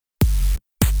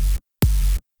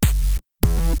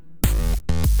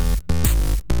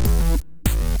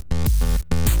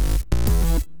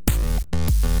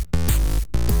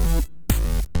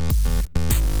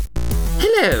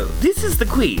Hello, this is the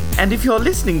Queen, and if you're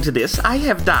listening to this, I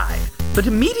have died. But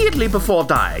immediately before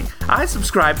dying, I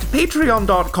subscribed to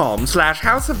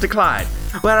patreon.com/House of Decline,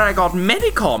 where I got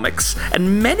many comics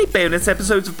and many bonus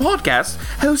episodes of podcasts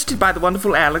hosted by the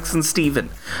wonderful Alex and Steven.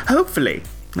 Hopefully,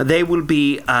 they will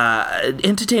be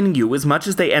entertaining you as much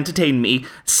as they entertain me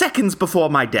seconds before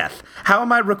my death. How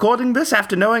am I recording this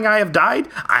after knowing I have died?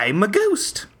 I'm a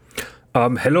ghost.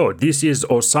 Hello, this is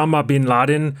Osama bin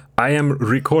Laden. I am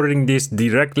recording this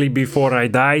directly before I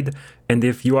died, and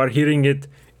if you are hearing it,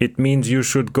 it means you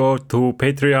should go to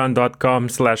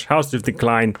patreon.com/House of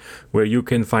Decline, where you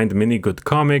can find many good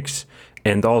comics,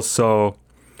 and also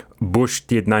Bush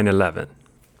did 9/11.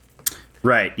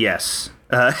 Right, yes.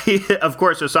 Of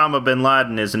course, Osama bin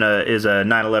Laden is a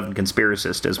 9/11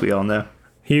 conspiracist, as we all know.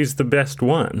 He's the best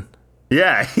one.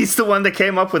 Yeah, he's the one that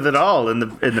came up with it all in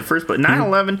the first place.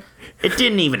 9/11, it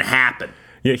didn't even happen.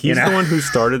 Yeah, he's the one who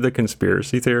started the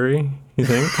conspiracy theory, you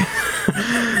think?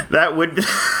 That would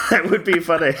be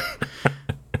funny.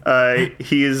 It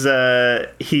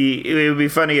would be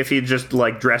funny if he just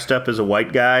like dressed up as a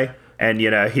white guy and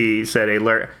he said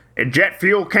jet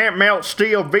fuel can't melt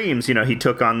steel beams. He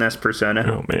took on this persona.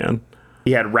 Oh man.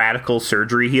 He had radical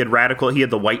surgery. He had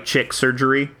the white chick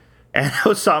surgery. And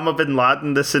Osama bin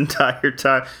Laden this entire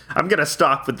time. I'm going to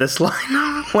stop with this line.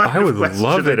 I would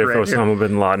love it if Osama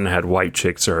bin Laden had white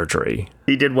chick surgery.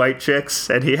 He did white chicks,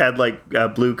 and he had like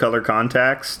blue color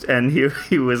contacts, and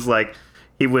he was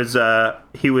in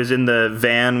the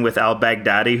van with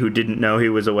al-Baghdadi, who didn't know he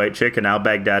was a white chick, and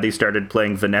al-Baghdadi started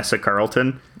playing Vanessa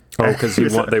Carlton. Oh, because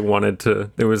they wanted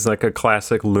to. There was like a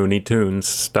classic Looney Tunes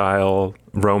style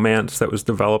romance that was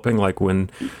developing, like when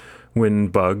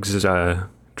Bugs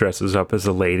dresses up as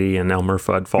a lady and Elmer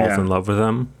Fudd falls in love with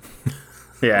him.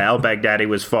 Yeah, al-Baghdadi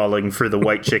was falling for the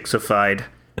white chicksified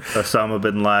Osama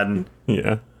bin Laden.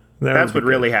 Yeah. That's what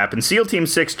really happened. SEAL Team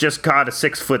 6 just caught a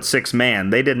 6'6"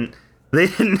 man. They didn't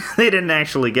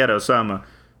actually get Osama.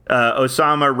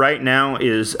 Osama right now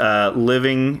is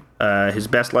living his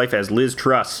best life as Liz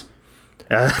Truss.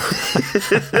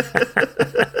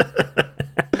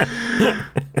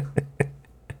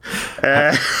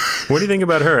 What do you think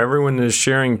about her? Everyone is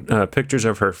sharing pictures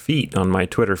of her feet on my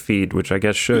Twitter feed, which I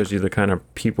guess shows you the kind of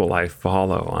people I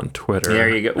follow on Twitter. There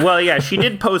you go. Well, yeah, she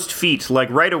did post feet like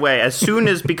right away. As soon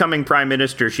as becoming prime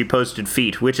minister, she posted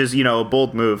feet, which is, a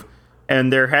bold move.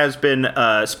 And there has been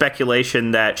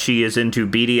speculation that she is into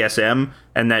BDSM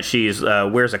and that she's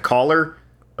wears a collar.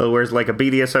 Wears like a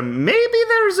BDSM. Maybe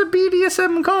there's a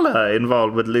BDSM collar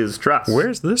involved with Liz Truss.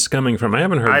 Where's this coming from? I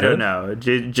haven't heard. I don't know.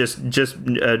 Just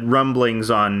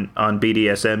rumblings on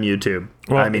BDSM YouTube.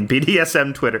 Well, I mean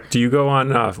BDSM Twitter. Do you go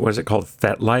on what is it called,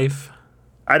 FetLife?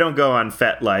 I don't go on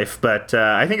FetLife, but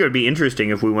I think it would be interesting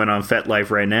if we went on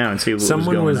FetLife right now and see what was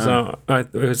going on.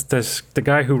 It was the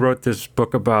guy who wrote this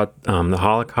book about the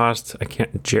Holocaust. I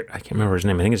can't remember his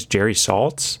name. I think it's Jerry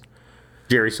Saltz.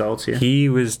 Jerry Saltz, yeah. He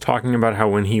was talking about how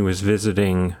when he was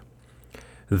visiting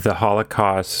the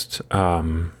Holocaust,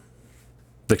 the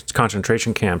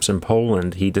concentration camps in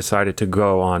Poland, he decided to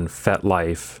go on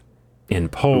FetLife in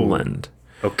Poland.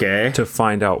 Ooh. Okay. To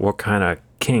find out what kind of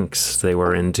kinks they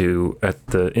were into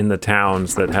in the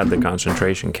towns that had the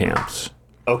concentration camps.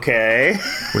 Okay.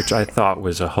 Which I thought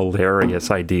was a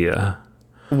hilarious idea.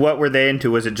 What were they into?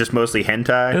 Was it just mostly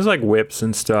hentai? It was like whips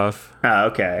and stuff. Oh,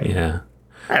 okay. Yeah.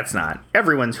 That's not.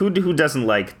 Everyone's who doesn't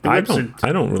like I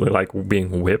don't really like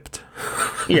being whipped.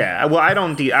 Yeah, well,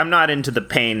 I'm not into the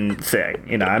pain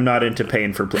thing. I'm not into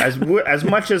pain for as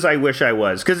much as I wish I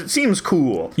was, because it seems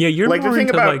cool. Yeah, you're like more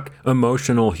into like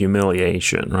emotional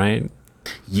humiliation, right?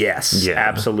 Yes, yeah.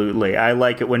 Absolutely. I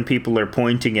like it when people are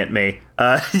pointing at me.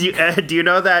 Do you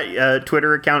know that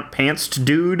Twitter account Pantsed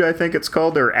Dude, I think it's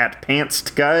called, or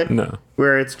 @Pantsed Guy? No.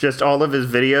 Where it's just all of his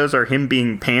videos are him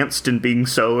being pantsed and being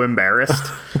so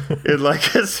embarrassed.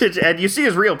 And you see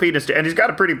his real penis, and he's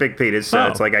got a pretty big penis, so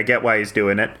it's like I get why he's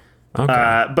doing it.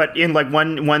 Okay. But in like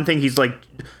one thing, he's like,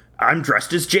 I'm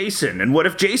dressed as Jason, and what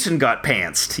if Jason got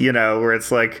pantsed? Where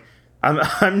it's like,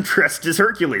 I'm dressed as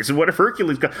Hercules, and what if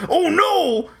Hercules got? Oh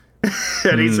no!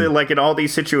 And he's like in all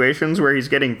these situations where he's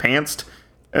getting pantsed,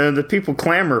 and the people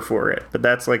clamor for it. But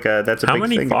that's a How big thing. How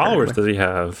many followers does he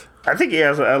have? I think he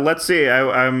has. Let's see.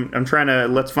 I'm trying to.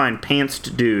 Let's find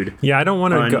Pantsed Dude. Yeah, I don't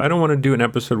want to. I don't want to do an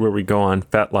episode where we go on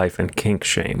FetLife and kink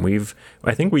shame.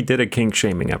 I think we did a kink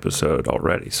shaming episode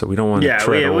already, so we don't want to.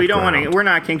 Yeah, we don't want to. We're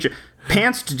not kink shaming.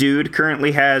 Pantsed Dude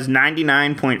currently has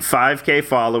 99.5K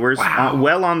followers. Wow.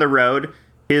 Well on the road.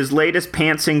 His latest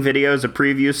pantsing video is a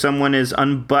preview. Someone is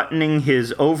unbuttoning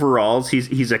his overalls.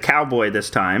 He's a cowboy this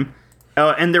time,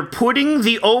 and they're putting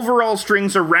the overall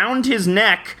strings around his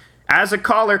neck as a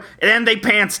caller, and they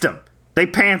pantsed him.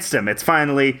 It's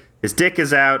finally, his dick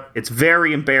is out. It's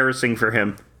very embarrassing for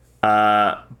him.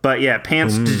 But yeah,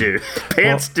 dude.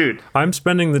 I'm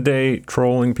spending the day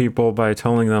trolling people by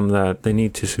telling them that they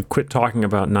need to quit talking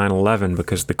about 9/11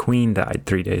 because the Queen died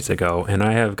 3 days ago, and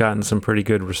I have gotten some pretty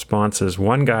good responses.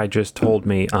 One guy just told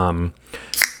me,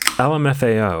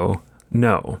 LMFAO,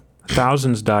 no,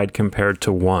 thousands died compared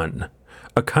to one.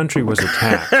 A country was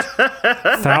attacked.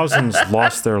 Thousands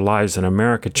lost their lives, and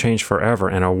America changed forever.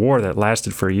 And a war that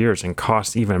lasted for years and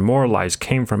cost even more lives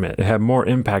came from it. It had more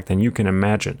impact than you can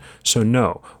imagine. So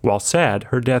no, while sad,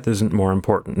 her death isn't more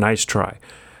important. Nice try.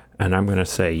 And I'm going to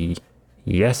say,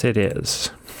 yes, it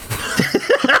is.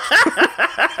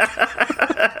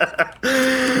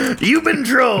 You've been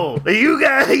trolled. You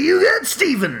got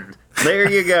Steven. There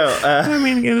you go. I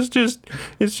mean, it's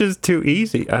just too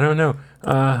easy. I don't know.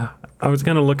 I was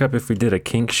going to look up if we did a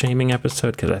kink shaming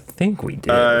episode, because I think we did.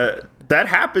 That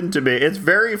happened to me. It's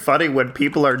very funny when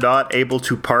people are not able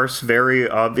to parse very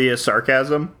obvious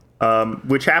sarcasm,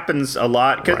 which happens a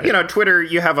lot. Because, right. Twitter,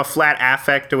 you have a flat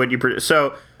affect to what you produce.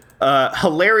 So,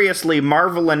 hilariously,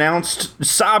 Marvel announced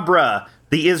Sabra,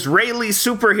 the Israeli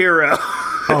superhero.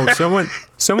 Oh,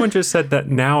 someone just said that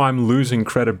now I'm losing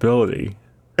credibility.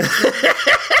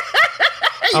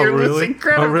 You're losing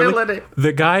credibility. Oh, really?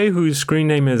 The guy whose screen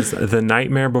name is The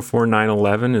Nightmare Before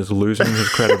 9/11 is losing his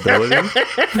credibility?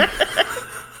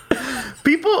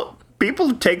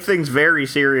 People take things very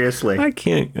seriously. I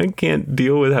can't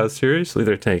deal with how seriously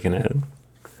they're taking it.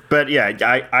 But yeah,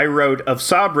 I wrote of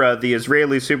Sabra, the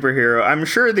Israeli superhero. I'm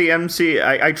sure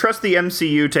I trust the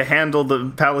MCU to handle the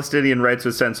Palestinian rights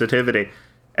with sensitivity.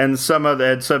 And some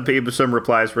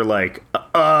replies were like,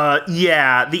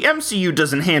 yeah, the MCU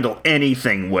doesn't handle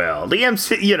anything well. The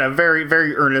MCU, very,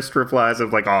 very earnest replies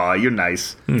of like, oh, you're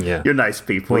nice. Yeah. You're nice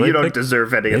people. You don't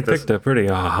deserve any of this. They picked a pretty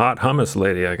hot hummus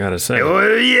lady, I gotta say.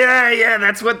 Yeah,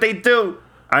 that's what they do.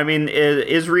 I mean,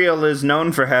 Israel is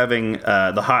known for having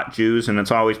the hot Jews, and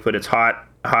it's always put its hot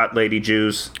lady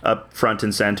Jews up front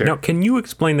and center. Now, can you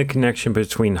explain the connection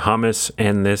between hummus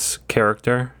and this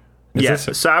character?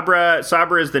 Yes, Sabra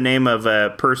is the name of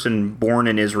a person born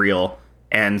in Israel,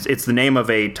 and it's the name of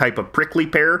a type of prickly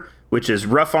pear, which is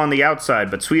rough on the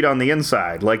outside but sweet on the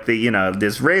inside, like the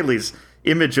Israelis'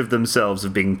 image of themselves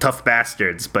of being tough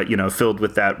bastards, but filled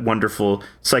with that wonderful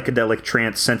psychedelic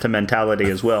trance sentimentality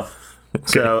as well. Okay.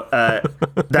 So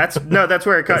that's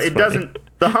where it comes.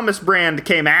 The hummus brand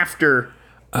came after.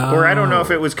 Or I don't know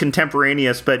if it was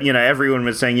contemporaneous, but, everyone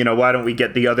was saying, why don't we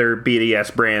get the other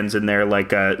BDS brands in there,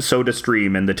 like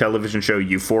SodaStream and the television show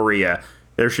Euphoria.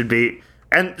 There should be...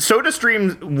 And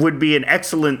SodaStream would be an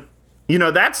excellent...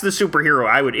 that's the superhero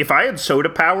I would... If I had soda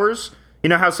powers,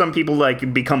 how some people,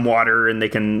 become water and they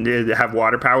can have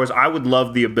water powers? I would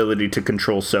love the ability to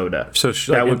control soda. So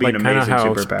that would be an amazing superpower.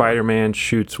 Kind of how Spider-Man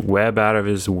shoots web out of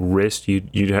his wrist,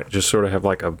 you'd just sort of have,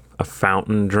 like, a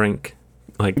fountain drink...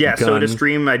 gun.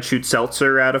 SodaStream, I'd shoot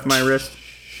seltzer out of my wrist.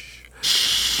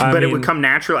 It would come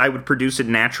natural. I would produce it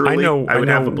naturally. I would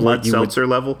have a blood seltzer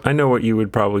level. I know what you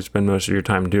would probably spend most of your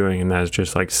time doing, and that is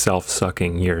just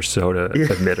self-sucking your soda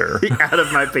emitter out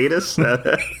of my penis.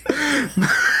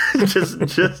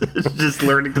 just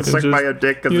learning to suck my own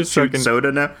dick because it shoots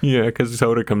soda now. Yeah, because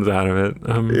soda comes out of it.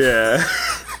 Yeah.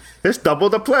 It's double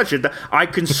the pleasure. I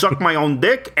can suck my own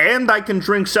dick and I can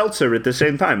drink seltzer at the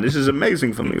same time. This is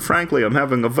amazing for me. Frankly, I'm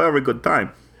having a very good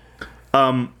time.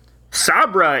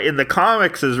 Sabra in the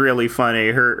comics is really funny.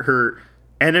 Her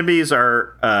enemies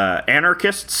are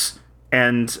anarchists,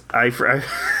 and I'm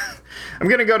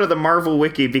going to go to the Marvel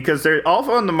Wiki because they're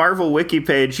also on the Marvel Wiki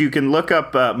page. You can look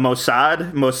up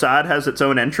Mossad. Mossad has its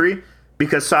own entry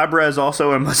because Sabra is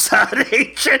also a Mossad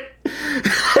agent.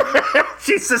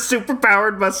 She's a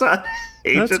superpowered Mossad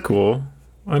agent. That's cool.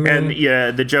 I mean, and yeah,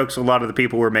 the jokes a lot of the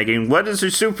people were making. What is her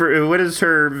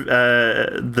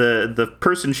the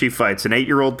person she fights? An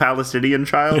 8-year-old Palestinian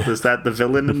child? Is that the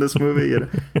villain in this movie?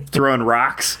 Throwing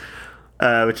rocks,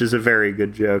 which is a very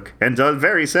good joke and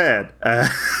very sad.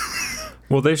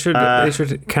 Well, they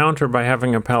should counter by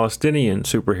having a Palestinian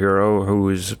superhero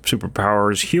whose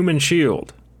superpower is human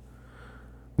shield.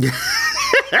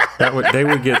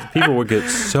 People would get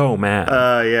so mad.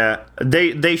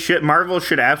 Yeah, Marvel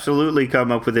should absolutely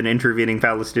come up with an intervening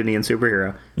Palestinian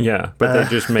superhero. Yeah, but they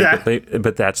just make it.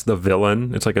 But that's the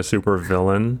villain. It's like a super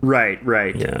villain. Right.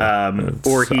 Yeah,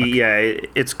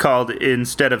 it's called,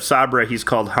 instead of Sabra, he's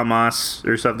called Hamas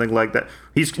or something like that.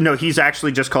 He's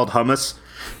actually just called Hummus,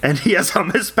 and he has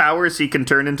hummus powers. He can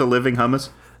turn into living hummus.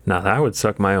 Now that would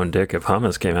suck my own dick if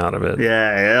hummus came out of it.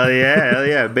 Yeah, hell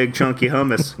yeah. Big chunky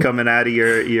hummus coming out of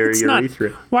your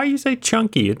urethra. Why you say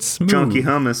chunky? It's smooth. Chunky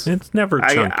hummus. It's never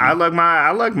chunky. I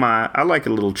like a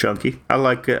little chunky. I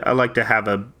like to have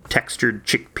a textured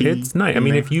chickpea. It's nice. I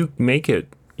mean, if you make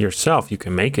it yourself, you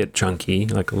can make it chunky,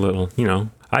 like a little,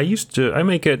 I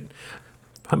make it.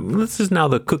 This is now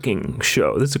the cooking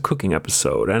show. This is a cooking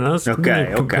episode, and I was going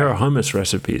to compare hummus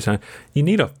recipes. You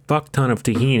need a fuck ton of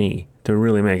tahini to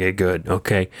really make it good,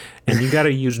 okay? And you got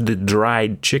to use the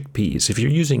dried chickpeas. If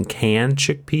you're using canned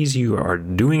chickpeas, you are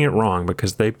doing it wrong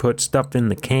because they put stuff in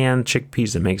the canned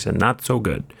chickpeas that makes it not so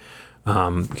good.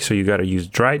 So you got to use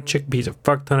dried chickpeas, a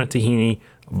fuck ton of tahini,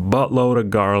 a buttload of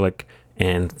garlic,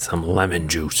 and some lemon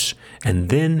juice. And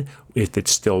then, if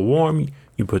it's still warm,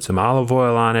 you put some olive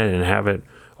oil on it and have it.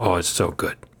 Oh, it's so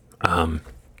good.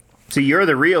 So you're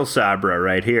the real Sabra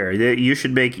right here. You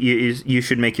should make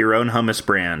your own hummus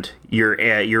brand,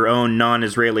 your own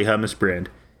non-Israeli hummus brand.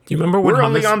 Do you remember when we're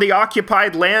only on the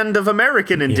occupied land of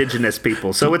American indigenous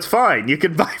people, so it's fine. You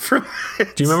can buy from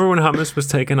it. Do you remember when hummus was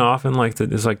taken off in it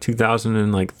was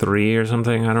 2003 or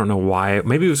something? I don't know why.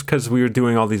 Maybe it was because we were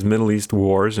doing all these Middle East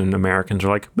wars, and Americans are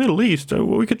like, Middle East? Well,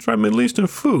 we could try Middle Eastern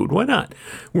food. Why not?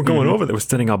 We're going over there. We're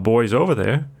sending our boys over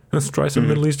there. Let's try some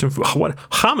Middle Eastern food. What?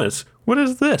 Hummus? What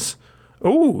is this?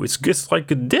 Oh, it's like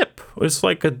a dip. It's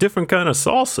like a different kind of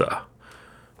salsa.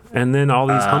 And then all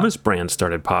these hummus brands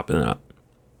started popping up.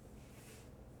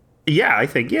 Yeah, I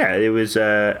think, it was,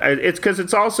 it's because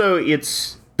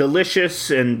it's delicious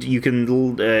and you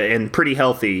can, and pretty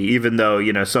healthy, even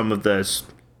though, some of the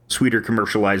sweeter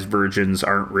commercialized versions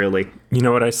aren't really. You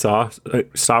know what I saw?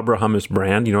 Sabra hummus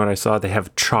brand. You know what I saw? They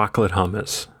have chocolate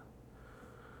hummus.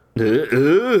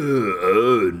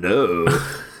 Oh no.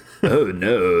 Oh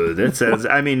no. That sounds,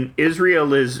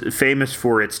 Israel is famous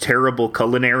for its terrible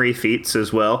culinary feats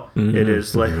as well. Mm-hmm. It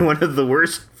is one of the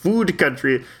worst food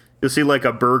countries. You'll see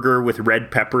a burger with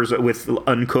red peppers, with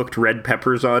uncooked red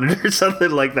peppers on it or something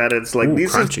like that. It's like,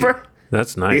 this crunchy.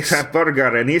 That's nice. This is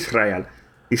burger in Israel.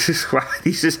 This is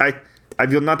I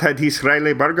have not had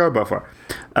Israeli burger before.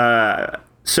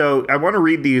 So I want to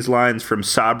read these lines from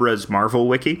Sabra's Marvel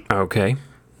Wiki. Okay.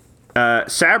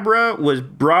 Sabra was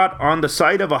brought on the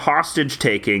site of a hostage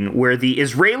taking where the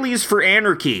Israelis for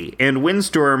Anarchy and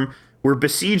Windstorm were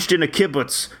besieged in a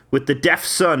kibbutz with the deaf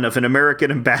son of an American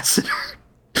ambassador.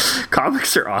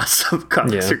 Comics are awesome.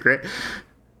 Comics are great.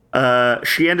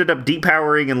 She ended up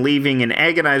depowering and leaving an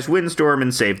agonized Windstorm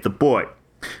and saved the boy.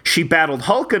 She battled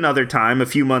Hulk another time a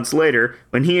few months later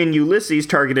when he and Ulysses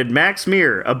targeted Max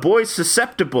Mir, a boy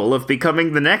susceptible of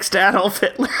becoming the next Adolf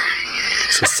Hitler.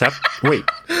 Wait,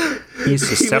 he's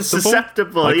susceptible? He was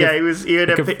susceptible, he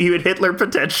had Hitler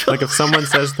potential. Like if someone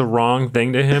says the wrong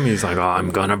thing to him, he's like, oh, I'm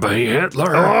gonna be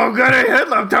Hitler. Oh, I'm gonna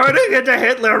Hitler. I'm turning into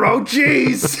Hitler. Oh,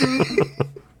 jeez.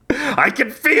 I can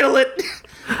feel it.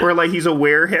 Or he's a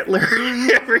were-Hitler.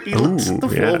 He looks at the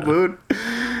full moon.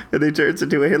 And he turns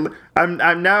into a Hitler.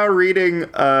 I'm now reading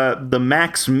the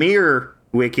Max Mir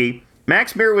wiki.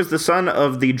 Max Mir was the son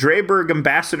of the Dreiberg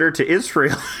ambassador to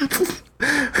Israel.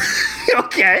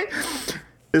 Okay.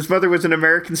 His mother was an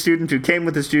American student who came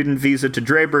with a student visa to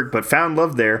Dreiberg, but found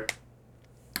love there.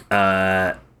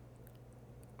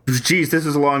 This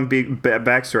is a long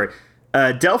backstory.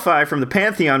 Delphi from the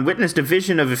Pantheon witnessed a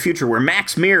vision of a future where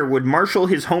Max Mir would marshal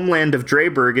his homeland of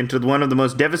Dreiberg into one of the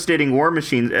most devastating war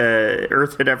machines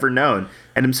Earth had ever known,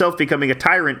 and himself becoming a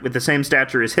tyrant with the same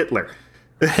stature as Hitler.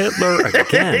 Hitler,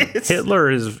 again. Hitler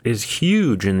is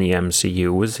huge in the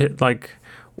MCU. Was it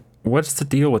what's the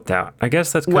deal with that? I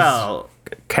guess that's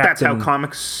that's how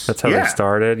comics. That's how they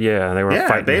started. Yeah, they were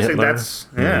fighting basically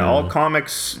Hitler. All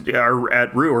comics are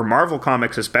at root, or Marvel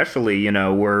comics especially.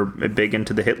 Were big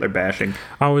into the Hitler bashing.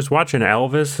 I was watching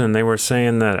Elvis, and they were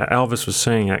saying that Elvis was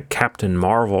saying that Captain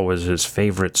Marvel was his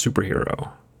favorite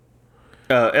superhero.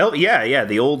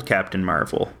 The old Captain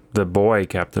Marvel. The boy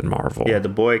Captain Marvel. Yeah, the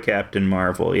boy Captain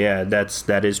Marvel. Yeah,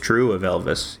 that is true of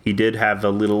Elvis. He did have a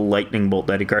little lightning bolt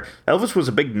that he carried. Elvis was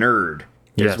a big nerd,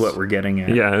 is what we're getting at.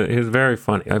 Yeah, it was very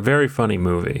funny. A very funny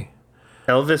movie.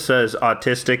 Elvis is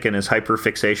autistic, and his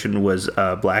hyperfixation was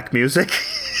black music.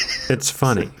 It's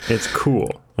funny. It's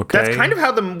cool. Okay, that's kind of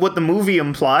how what the movie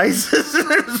implies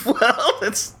as well.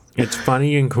 It's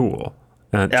funny and cool.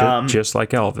 Just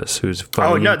like Elvis, who's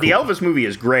funny. Oh, no, and the cool. Elvis movie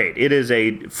is great. It is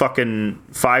a fucking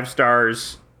 5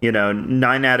 stars,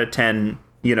 9 out of 10,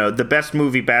 the best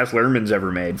movie Baz Luhrmann's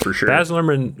ever made, for sure. Baz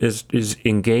Luhrmann is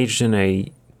engaged in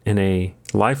a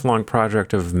lifelong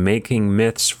project of making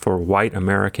myths for white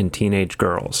American teenage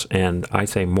girls, and I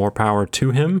say more power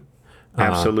to him.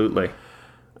 Absolutely.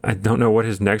 I don't know what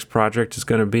his next project is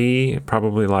going to be.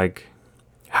 Probably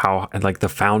how like the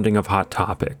founding of Hot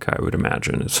Topic, I would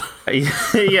imagine is.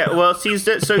 Yeah, well,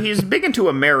 he's big into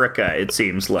America. It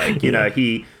seems like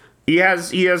he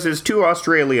has his 2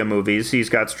 Australia movies. He's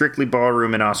got Strictly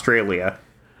Ballroom in Australia,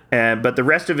 but the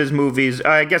rest of his movies,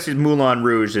 I guess, his Moulin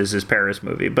Rouge is his Paris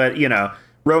movie. But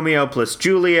Romeo plus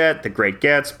Juliet, The Great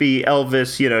Gatsby,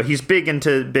 Elvis. He's big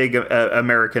into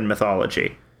American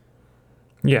mythology.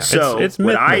 Yeah. So it's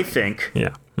what I think,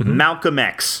 yeah, Malcolm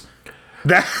X.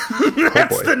 That's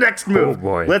the next move. Oh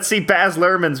boy. Let's see Baz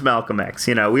Luhrmann's Malcolm X.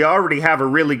 We already have a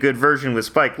really good version with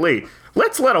Spike Lee.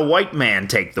 Let's let a white man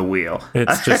take the wheel.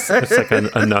 It's like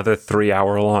another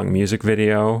 3-hour-long music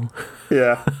video.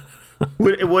 Yeah.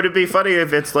 Would it be funny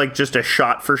if it's like just a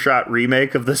shot-for-shot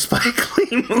remake of the Spike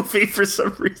Lee movie for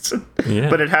some reason? Yeah.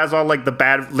 But it has all like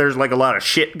there's like a lot of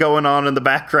shit going on in the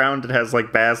background. It has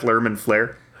like Baz Luhrmann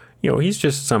flair. He's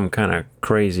just some kind of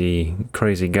crazy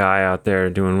guy out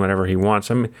there doing whatever he wants.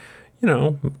 I mean,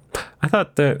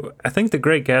 I think The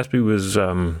Great Gatsby was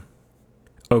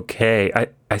okay.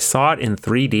 I saw it in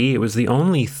 3D. It was the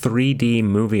only 3D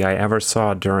movie I ever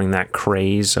saw during that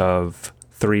craze of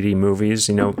 3D movies.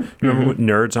 Remember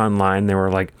Nerds Online? They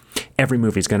were like, every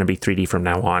movie's going to be 3D from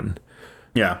now on.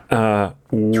 Yeah.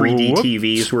 3D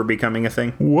TVs were becoming a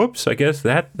thing. Whoops! I guess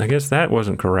that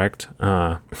wasn't correct.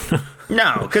 No,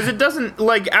 because it doesn't,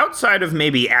 like, outside of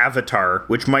maybe Avatar,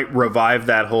 which might revive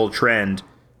that whole trend,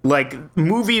 like,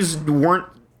 movies weren't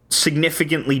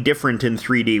significantly different in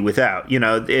 3D without,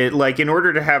 in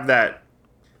order to have that,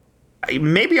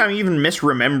 maybe I'm even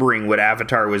misremembering what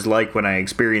Avatar was like when I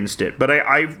experienced it, but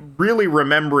I really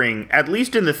remembering, at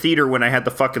least in the theater when I had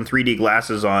the fucking 3D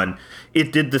glasses on,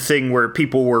 it did the thing where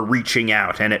people were reaching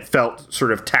out and it felt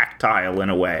sort of tactile in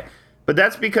a way. But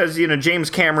that's because, James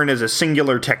Cameron is a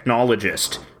singular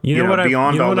technologist. What I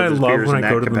love when I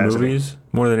go to the movies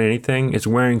more than anything is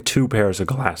wearing 2 pairs of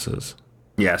glasses.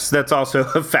 Yes, that's also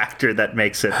a factor that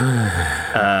makes it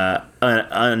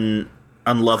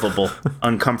unlovable,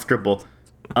 uncomfortable.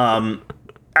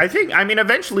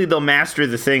 Eventually they'll master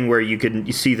the thing where you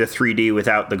see the 3D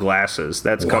without the glasses.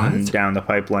 That's coming down the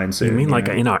pipeline soon. You mean like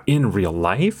in real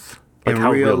life? Like in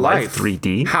real life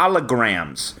 3D?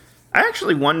 Holograms. I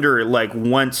actually wonder, like,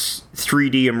 once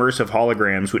 3D immersive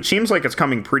holograms, which seems like it's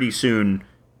coming pretty soon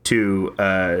to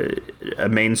a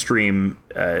mainstream.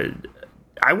 I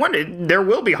wonder, there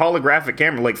will be holographic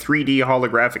camera, like 3D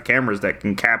holographic cameras that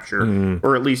can capture,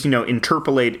 or at least,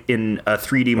 interpolate in a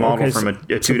 3D model from a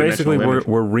two-dimensional So basically, image.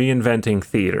 we're reinventing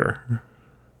theater.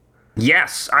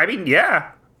 Yes,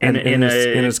 yeah. And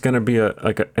it's going to be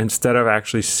instead of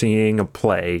actually seeing a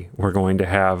play, we're going to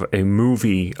have a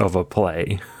movie of a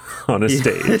play on a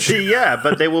stage. Yeah,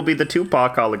 but they will be the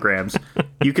Tupac holograms.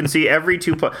 You can see every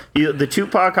Tupac. The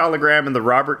Tupac hologram and the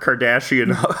Robert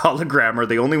Kardashian hologram are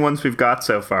the only ones we've got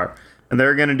so far. And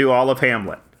they're going to do all of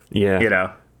Hamlet.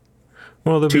 Yeah.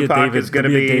 Well, there'll be a David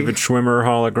Schwimmer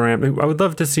hologram. I would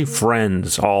love to see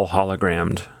Friends all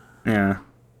hologrammed. Yeah.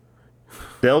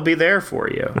 They'll be there for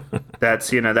you. That's,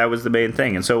 that was the main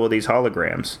thing. And so will these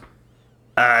holograms.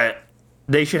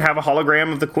 They should have a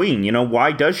hologram of the Queen.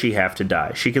 Why does she have to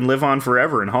die? She can live on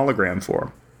forever in hologram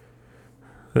form.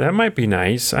 That might be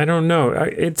nice. I don't know.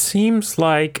 It seems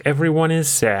like everyone is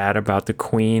sad about the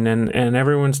Queen, and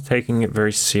everyone's taking it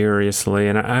very seriously,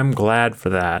 and I'm glad for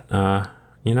that.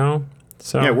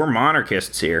 So yeah, we're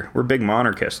monarchists here. We're big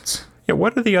monarchists. Yeah,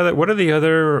 what are the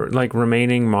other like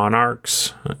remaining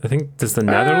monarchs? I think does the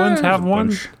Netherlands have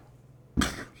one?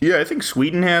 Yeah, I think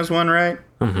Sweden has one, right?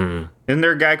 Mm-hmm. Isn't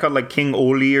there a guy called like King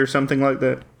Oli or something like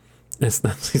that? It's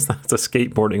a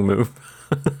skateboarding move.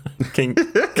 King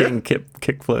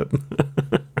kickflip.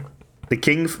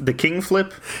 the king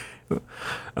flip.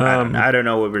 I don't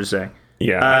know what we're saying.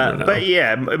 Yeah, I don't know. But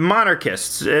yeah,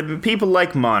 monarchists. People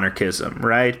like monarchism,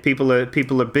 right? People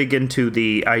are big into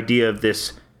the idea of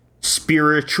this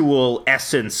spiritual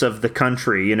essence of the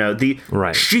country.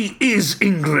 Right. She is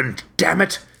England. Damn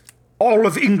it! All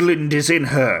of England is in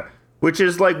her. Which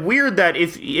is like weird that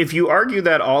if you argue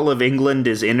that all of England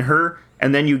is in her,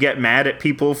 and then you get mad at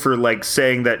people for like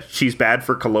saying that she's bad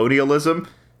for colonialism,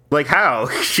 like how?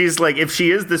 She's like, if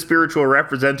she is the spiritual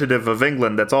representative of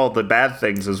England, that's all the bad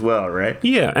things as well, right?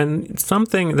 Yeah, and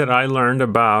something that I learned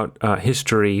about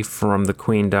history from the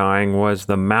Queen dying was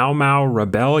the Mau Mau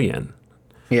Rebellion.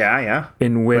 Yeah.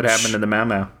 What happened to the Mau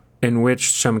Mau? In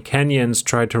which some Kenyans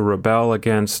tried to rebel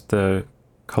against the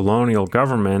colonial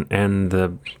government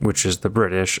which is the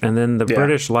British, and then the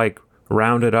British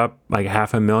rounded up like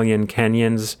 500,000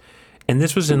 Kenyans, and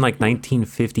this was in like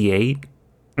 1958.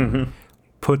 Mm-hmm.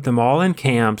 Put them all in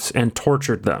camps and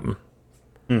tortured them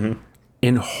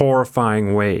in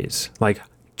horrifying ways, like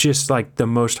just like the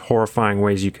most horrifying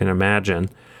ways you can imagine.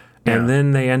 And then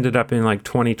they ended up in like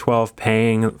 2012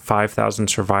 paying 5,000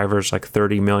 survivors like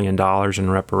 $30 million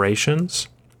in reparations.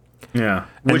 Yeah.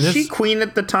 Was she queen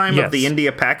at the time of the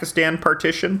India-Pakistan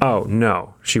partition? Oh,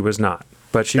 no, she was not.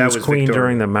 But she was queen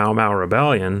during the Mau Mau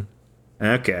Rebellion.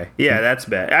 Okay. Yeah, that's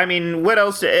bad. I mean, what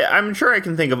else? I'm sure I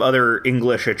can think of other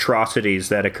English atrocities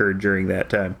that occurred during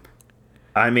that time.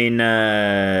 I mean,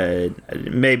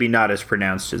 maybe not as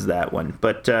pronounced as that one,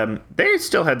 but they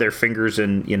still had their fingers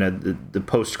in, the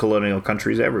post-colonial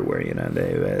countries everywhere.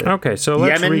 Okay, so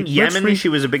Yemen. She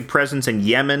was a big presence in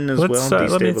Yemen as well.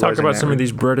 Let me talk about some of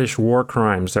these British war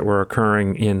crimes that were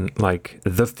occurring in like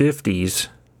the 50s.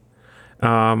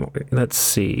 Let's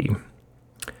see.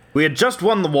 We had just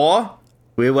won the war.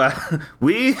 We are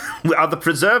the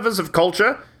preservers of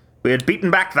culture. We had beaten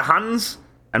back the Huns.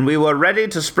 And we were ready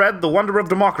to spread the wonder of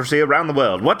democracy around the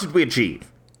world. What did we achieve?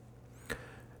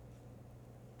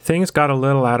 Things got a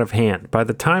little out of hand. By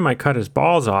the time I cut his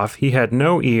balls off, he had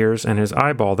no ears, and his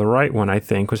eyeball, the right one, I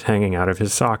think, was hanging out of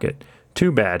his socket. Too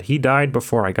bad. He died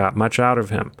before I got much out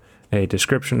of him. A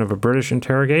description of a British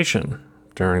interrogation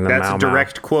during the Mau Mau. That's a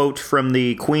direct quote from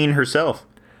the Queen herself.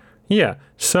 Yeah.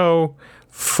 So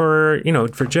for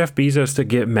Jeff Bezos to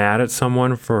get mad at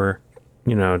someone for,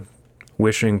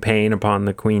 wishing pain upon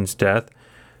the Queen's death.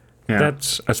 Yeah.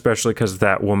 That's especially because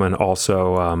that woman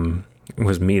also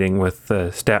was meeting with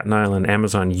the Staten Island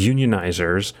Amazon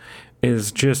unionizers,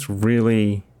 is just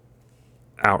really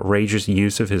outrageous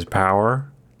use of his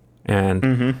power.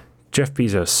 And Jeff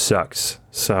Bezos sucks.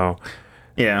 So,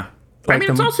 yeah. Like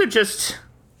it's also just,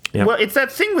 well, it's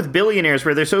that thing with billionaires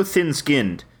where they're so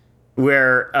thin-skinned,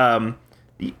 where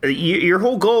your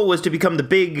whole goal was to become the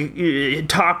big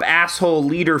top asshole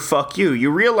leader. Fuck you. You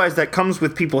realize that comes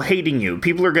with people hating you.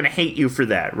 People are going to hate you for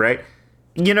that, right?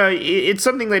 It's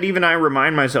something that even I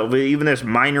remind myself, even this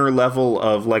minor level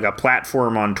of like a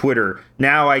platform on Twitter,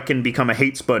 now I can become a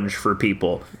hate sponge for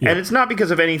people. Yeah. And it's not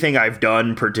because of anything I've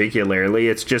done particularly.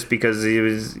 It's just because it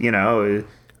was,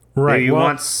 right.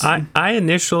 Well, I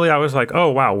initially was like, oh,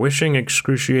 wow, wishing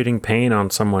excruciating pain on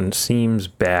someone seems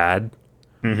bad.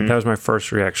 Mm-hmm. That was my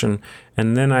first reaction.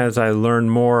 And then as I learn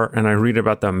more and I read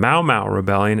about the Mau Mau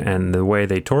Rebellion and the way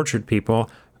they tortured people,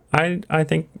 I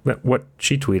think that what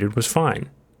she tweeted was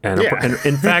fine. And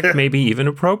in fact, maybe even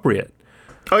appropriate.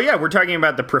 Oh, yeah. We're talking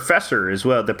about the professor as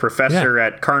well. The professor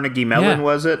at Carnegie Mellon,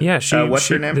 was it? Yeah. What's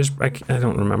her name? I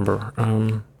don't remember.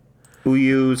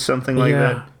 Uyu, something like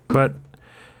that. But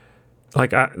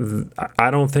like, I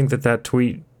don't think that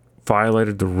tweet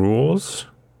violated the rules.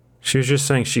 She was just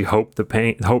saying she hoped that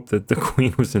the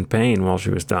Queen was in pain while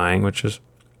she was dying, which is,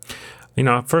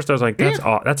 at first I was like, that's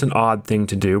odd, that's an odd thing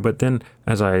to do. But then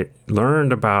as I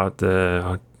learned about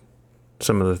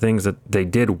some of the things that they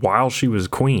did while she was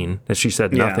queen that she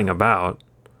said nothing about,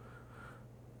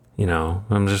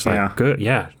 I'm just like, good.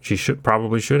 Yeah, she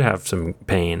probably should have some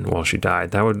pain while she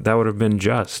died. That would have been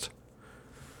just.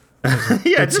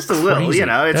 Yeah, just a little, it's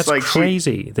that's like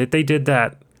crazy that they did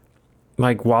that.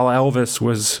 Like while Elvis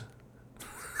was.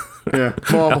 Yeah,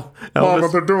 Mama,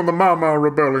 they're doing the Mau Mau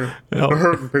Rebellion. They're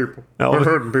hurting people. They're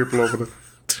hurting people over there.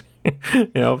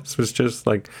 Elvis was just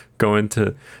like going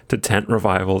to tent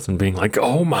revivals and being like,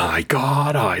 oh my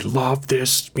God, I love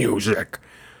this music.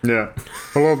 Yeah,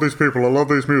 I love these people. I love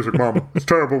this music, Mama. It's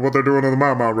terrible what they're doing in the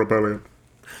Mau Mau Rebellion.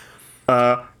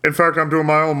 In fact, I'm doing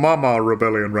my own Mau Mau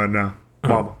Rebellion right now,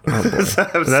 Mama.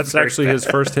 That's actually his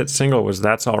first hit single was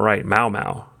That's All Right, Mau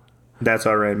Mau. That's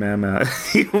all right, man.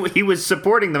 He was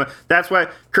supporting them. That's why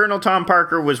Colonel Tom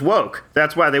Parker was woke.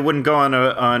 That's why they wouldn't go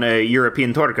on a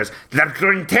European tour, because they're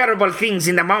doing terrible things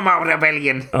in the Mau Mau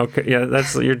Rebellion. Okay, yeah,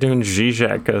 you're doing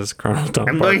Zizek as Colonel Tom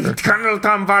Parker. I'm doing Colonel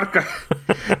Tom Parker.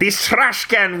 This trash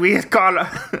can we call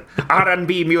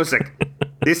R&B music.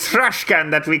 This trash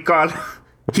can that we call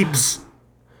keeps.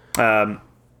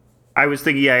 I was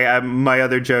thinking, my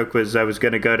other joke was I was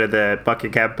going to go to the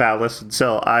Buckingham Palace and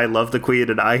sell I love the Queen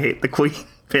and I hate the Queen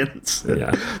pins.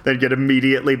 Yeah. Then get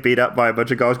immediately beat up by a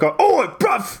bunch of guys going, oh,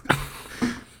 bruv!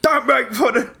 Don't make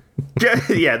fun of...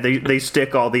 Yeah, they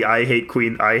stick all the I hate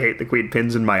the Queen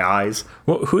pins in my eyes.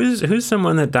 Well, who's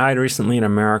someone that died recently in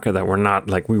America that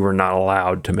we were not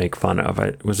allowed to make fun of?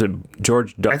 Was it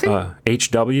George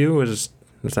H.W.? Was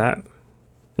that...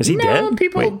 Is he dead?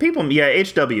 People,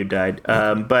 H.W. died.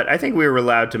 But I think we were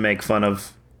allowed to make fun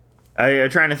of... I'm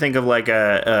trying to think of like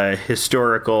a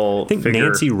historical figure.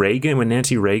 Nancy Reagan, when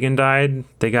Nancy Reagan died,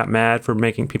 they got mad for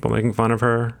making fun of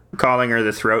her. Calling her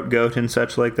the throat goat and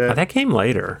such like that. That came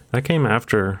later. That came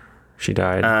after she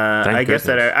died. I guess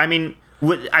that... I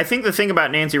think the thing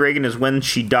about Nancy Reagan is when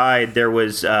she died, there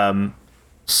was...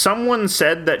 someone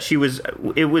said that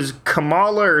it was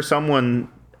Kamala or someone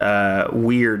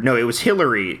weird. No, it was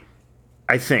Hillary,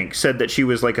 I think, said that she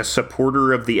was like a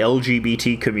supporter of the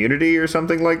LGBT community or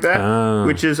something like that,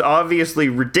 which is obviously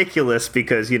ridiculous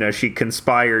because, she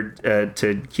conspired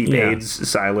to keep AIDS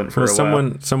silent for a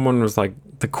while. Someone was like,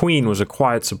 the Queen was a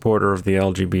quiet supporter of the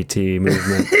LGBT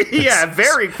movement. Yeah,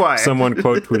 very quiet. Someone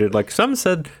quote tweeted, like, some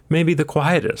said maybe the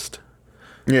quietest.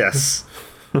 Yes.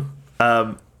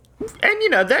 And,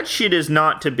 that shit is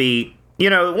not to be...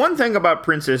 one thing about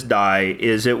Princess Di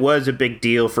is it was a big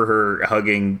deal for her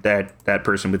hugging that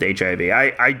person with HIV.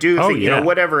 I do think,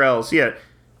 whatever else,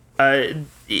 that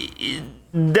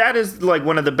is, like,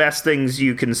 one of the best things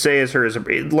you can say as her.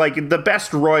 Like, the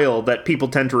best royal that people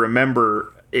tend to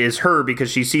remember is her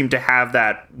because she seemed to have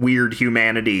that weird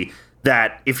humanity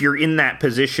that if you're in that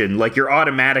position, like, you're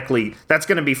automatically, that's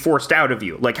going to be forced out of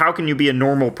you. Like, how can you be a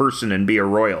normal person and be a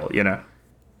royal,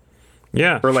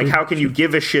 Yeah. Or, like, how can you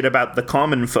give a shit about the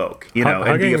common folk, and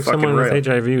be a fucking someone royal? with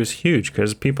HIV was huge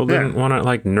because people didn't want to,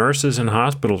 like, nurses in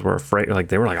hospitals were afraid. Like,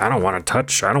 they were like, I don't want to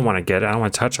touch, I don't want to get it, I don't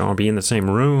want to touch, I want to be in the same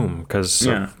room. Because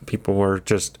people were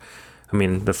just,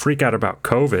 the freak out about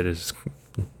COVID is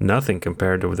nothing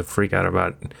compared to the freak out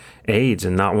about AIDS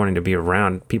and not wanting to be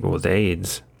around people with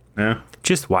AIDS. Yeah.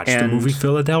 Just watch the movie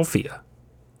Philadelphia.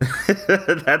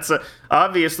 That's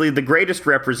obviously the greatest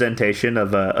representation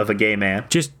of a gay man.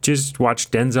 Just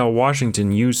watch Denzel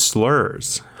Washington use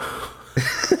slurs.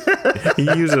 He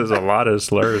uses a lot of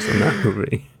slurs in that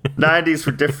movie. 90s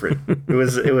were different. It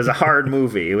was a hard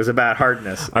movie. It was about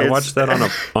hardness. I watched that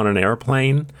on an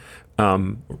airplane.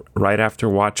 Right after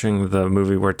watching the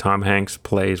movie where Tom Hanks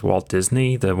plays Walt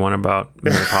Disney, the one about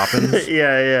Mary Poppins.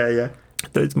 Yeah.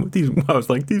 I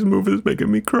was like, these movies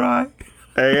making me cry.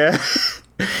 Yeah.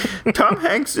 Tom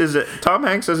Hanks as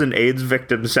an AIDS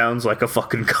victim sounds like a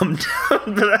fucking come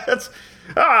down. That's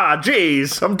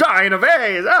jeez, I'm dying of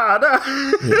AIDS. No.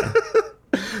 Yeah.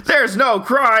 There's no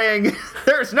crying.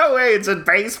 There's no AIDS in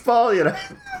baseball.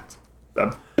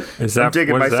 I'm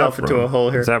digging myself into a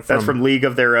hole here. That's from League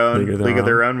of Their Own. League of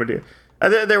Their Own. Would you?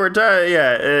 They were,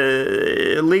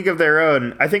 League of Their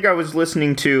Own. I think I was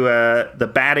listening to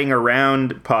the Batting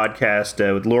Around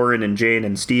podcast with Lauren and Jane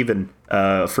and Steven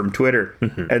from Twitter.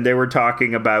 Mm-hmm. And they were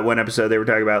talking about, one episode, they were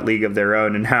talking about League of Their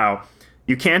Own and how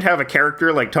you can't have a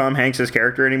character like Tom Hanks'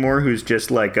 character anymore who's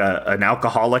just like an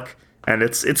alcoholic. And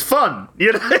it's fun,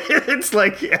 It's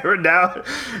like now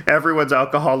everyone's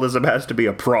alcoholism has to be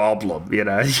a problem,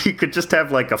 You could just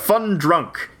have like a fun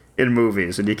drunk in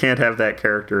movies, and you can't have that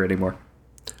character anymore.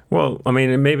 Well,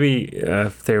 maybe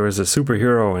if there was a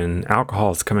superhero and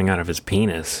alcohol is coming out of his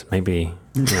penis, maybe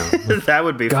that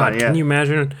would be fun. Yeah. Can you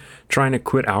imagine trying to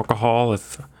quit alcohol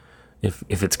if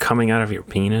it's coming out of your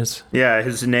penis? Yeah,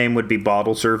 his name would be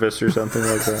Bottle Service or something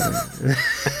like that.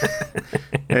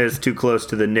 It's too close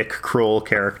to the Nick Kroll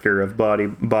character of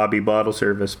Bobby Bottle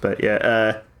Service, but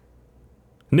yeah.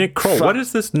 Nick Kroll. What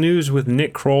is this news with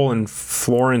Nick Kroll and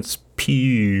Florence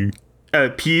Pugh?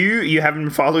 Pugh, you haven't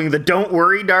been following the Don't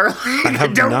Worry, Darling?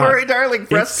 Don't Worry, Darling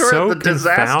press tour, so the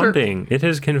disaster. Confounding. It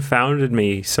has confounded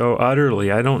me so utterly.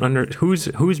 I don't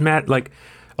who's Matt, like,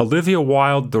 Olivia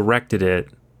Wilde directed it.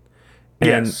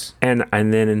 Yes. And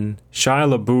then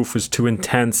Shia LaBeouf was too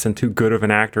intense and too good of an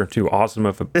actor, too awesome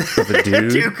of a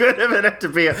dude. Too good of an actor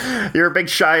to be you're a big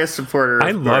Shia supporter.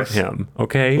 I love him.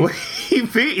 Okay. Well, he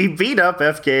beat up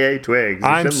FKA Twigs.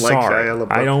 I'm sorry. Like Shia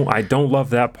LaBeouf. I don't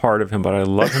love that part of him, but I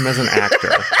love him as an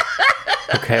actor.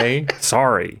 Okay.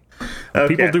 Sorry.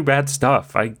 Okay. People do bad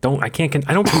stuff. I don't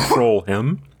control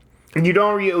him.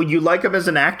 You like him as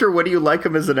an actor? What do you like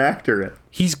him as an actor in?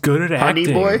 He's good at acting.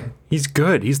 Honey Boy? He's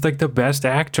good. He's like the best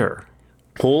actor.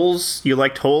 Holes? You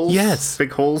liked Holes? Yes.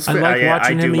 Big Holes? I like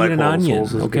watching him eat an onion.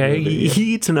 Okay?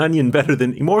 He eats an onion better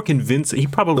more convincing. He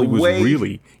probably was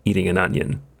really eating an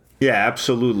onion. Yeah,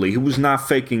 absolutely. He was not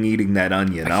faking eating that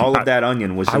onion. All of that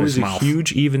onion was in his mouth. I was a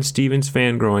huge Even Stevens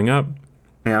fan growing up.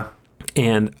 Yeah.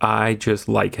 And I just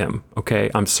like him.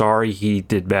 Okay? I'm sorry he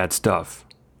did bad stuff.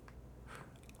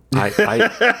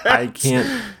 I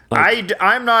can't. Like,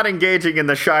 I'm not engaging in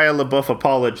the Shia LaBeouf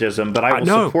apologism, but I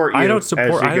will support you. I don't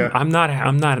support. I'm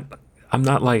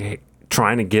not like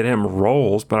trying to get him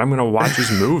roles, but I'm going to watch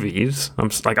his movies. I'm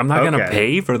not going to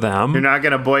pay for them. You're not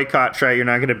going to boycott Shia. You're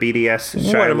not going to BDS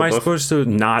Shia What, am LaBeouf? I supposed to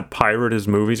not pirate his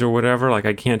movies or whatever? Like,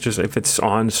 I can't just, if it's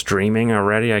on streaming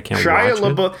already, I can't watch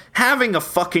it. Having a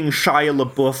fucking Shia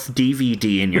LaBeouf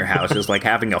DVD in your house is like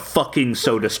having a fucking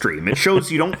Soda Stream. It shows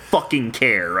you don't fucking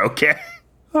care, okay?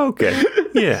 Okay,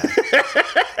 yeah.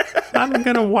 I'm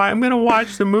gonna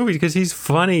watch the movie because he's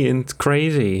funny and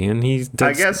crazy, and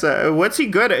I guess. What's he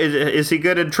good at? Is he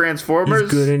good at Transformers?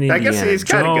 He's good in Indiana I guess he's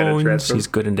kind of good at Jones. Transformers. He's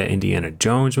good in the Indiana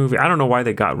Jones movie. I don't know why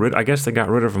they got rid. I guess they got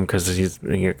rid of him because he's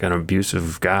an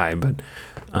abusive guy, but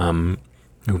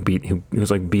he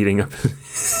was like beating up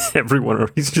everyone.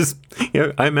 He's just,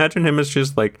 I imagine him as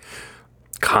just like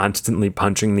constantly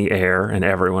punching the air and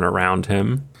everyone around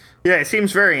him. Yeah, he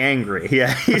seems very angry.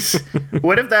 Yeah,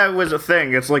 what if that was a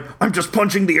thing? It's like, I'm just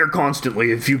punching the air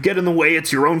constantly. If you get in the way,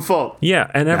 it's your own fault.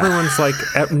 Yeah, and everyone's like,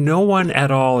 no one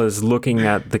at all is looking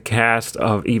at the cast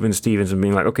of Even Stevens and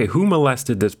being like, okay, who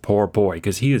molested this poor boy?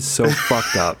 Because he is so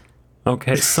fucked up.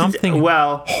 Okay, something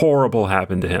horrible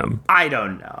happened to him. I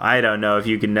don't know if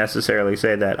you can necessarily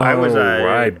say that.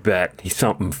 I bet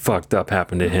something fucked up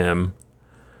happened to him.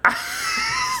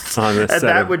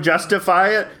 That would justify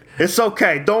it? It's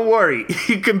okay. Don't worry.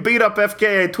 You can beat up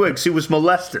FKA Twigs. He was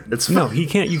molested. It's fine. No, he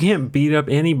can't. You can't beat up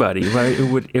anybody. Right?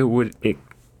 It would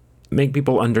make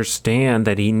people understand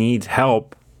that he needs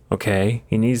help. Okay,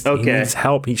 he needs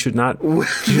help. He should not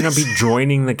be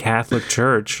joining the Catholic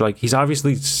Church. Like, he's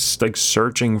obviously like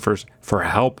searching for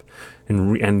help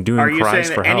and doing. Are you cries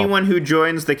saying for that help. Anyone who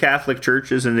joins the Catholic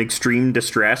Church is in extreme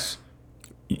distress?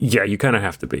 Yeah, you kind of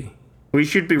have to be. We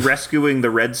should be rescuing the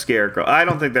Red Scare. I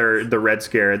don't think they're the Red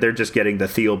Scare. They're just getting the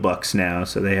Thiel bucks now,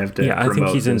 so they have to. Yeah, I think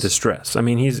he's in distress. I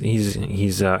mean,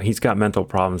 he's got mental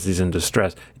problems. He's in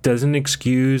distress. It doesn't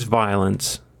excuse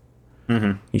violence.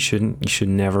 Mm-hmm. You should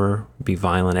never be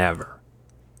violent ever.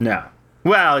 No.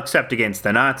 Well, except against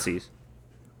the Nazis.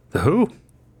 The who?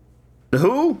 The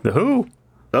who? The who?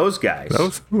 Those guys.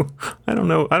 Those who? I don't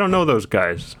know. I don't know those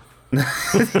guys.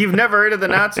 You've never heard of the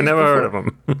Nazis? I never heard of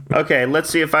them. Okay, let's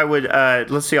see if I would.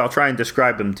 Let's see. I'll try and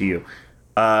describe them to you.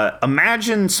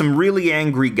 Imagine some really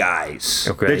angry guys.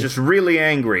 Okay. They're just really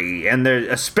angry, and they're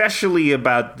especially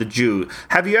about the Jew.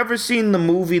 Have you ever seen the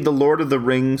movie The Lord of the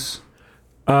Rings?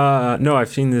 No, I've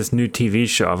seen this new TV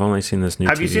show. I've only seen this new.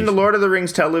 Have you seen the Lord of the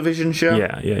Rings television show?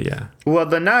 Yeah. Well,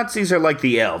 the Nazis are like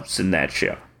the elves in that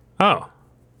show. Oh.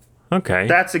 Okay.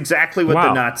 That's exactly what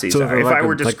the Nazis are. If I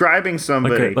were describing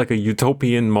somebody... Like a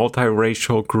utopian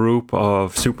multiracial group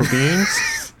of super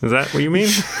beings? Is that what you mean?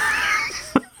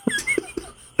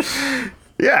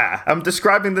 Yeah, I'm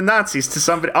describing the Nazis to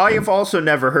somebody. I have also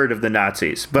never heard of the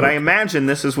Nazis, but I imagine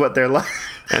this is what they're like.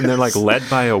 And they're like led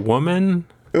by a woman?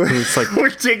 Who's like We're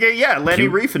thinking, Leni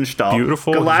Riefenstahl.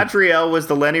 Beautiful. Galadriel was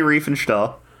the Leni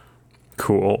Riefenstahl.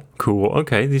 Cool.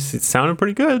 Okay, it sounded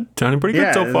pretty good.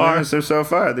 So far. So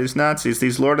far, these Nazis,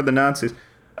 these Lord of the Nazis.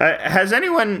 Has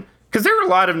anyone... Because there are a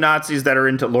lot of Nazis that are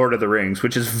into Lord of the Rings,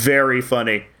 which is very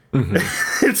funny.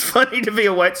 Mm-hmm. It's funny to be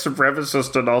a white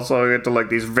supremacist and also into like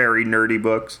these very nerdy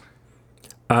books.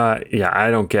 Yeah, I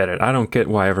don't get it. I don't get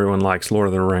why everyone likes Lord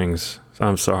of the Rings.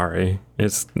 I'm sorry.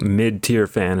 It's mid-tier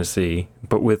fantasy,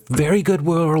 but with very good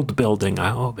world building.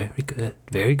 Oh, very good.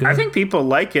 Very good. I think people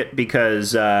like it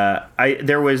because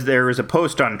there was a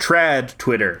post on Trad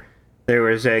Twitter. They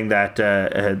were saying that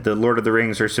the Lord of the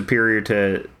Rings are superior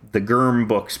to the Gurm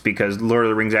books because Lord of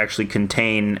the Rings actually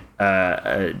contain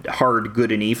hard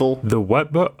good and evil. The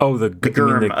what book? Oh, the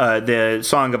Gurm, the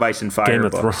Song of Ice and Fire Game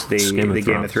books. The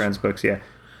Game of Thrones books, yeah.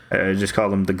 Just call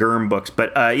them the Gurm books.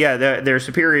 But they're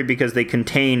superior because they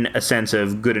contain a sense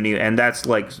of good and evil. And that's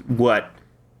like what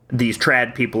these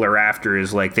trad people are after,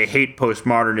 is like they hate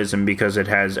postmodernism because it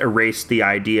has erased the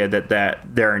idea that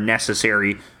there are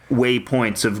necessary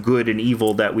waypoints of good and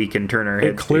evil that we can turn our heads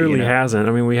to. It clearly hasn't.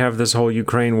 I mean, we have this whole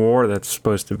Ukraine war that's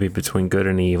supposed to be between good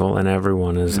and evil, and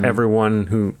everyone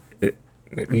who...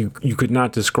 You could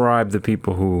not describe the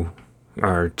people who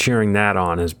are cheering that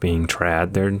on as being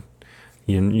trad. They're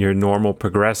your normal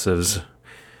progressives.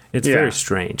 It's very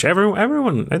strange.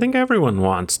 Everyone, I think everyone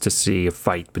wants to see a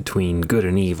fight between good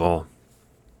and evil.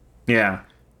 Yeah.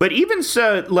 But even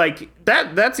so, like,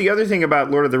 that's the other thing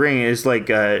about Lord of the Rings is, like,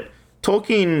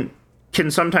 Tolkien can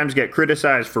sometimes get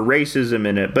criticized for racism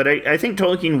in it, but I think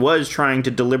Tolkien was trying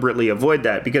to deliberately avoid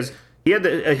that because he had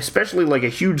especially, like, a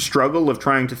huge struggle of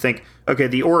trying to think, okay,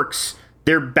 the orcs,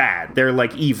 they're bad. They're,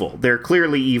 like, evil. They're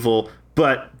clearly evil,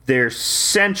 but they're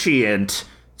sentient,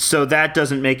 so that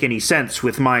doesn't make any sense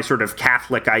with my sort of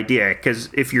Catholic idea, because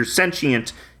if you're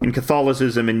sentient in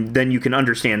Catholicism and then you can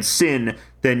understand sin,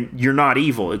 then you're not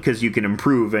evil because you can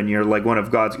improve and you're like one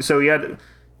of God's. So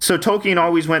Tolkien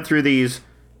always went through these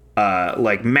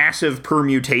like massive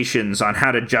permutations on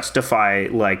how to justify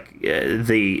like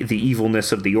the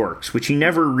evilness of the orcs, which he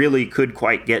never really could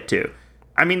quite get to.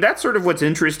 I mean, that's sort of what's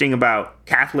interesting about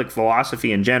Catholic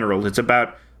philosophy in general. It's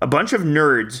about a bunch of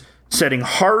nerds setting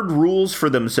hard rules for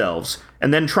themselves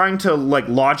and then trying to like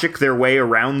logic their way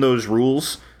around those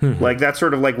rules. Like, that's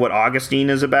sort of like what Augustine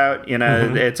is about.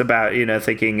 It's about,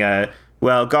 thinking,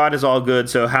 well, God is all good,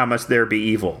 so how must there be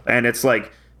evil? And it's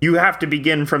like, you have to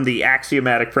begin from the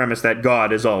axiomatic premise that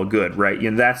God is all good, right?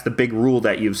 That's the big rule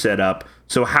that you've set up.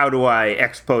 So how do I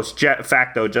ex post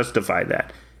facto justify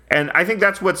that? And I think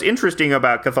that's what's interesting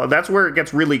about Catholicism. That's where it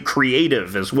gets really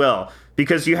creative as well,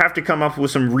 because you have to come up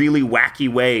with some really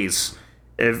wacky ways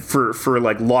for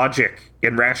like logic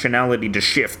and rationality to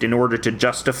shift in order to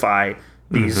justify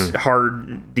these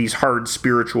hard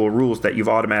spiritual rules that you've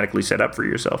automatically set up for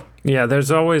yourself. Yeah, there's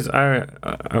always I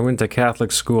went to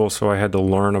Catholic school, so I had to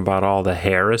learn about all the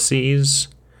heresies.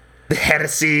 The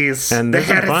heresies. And the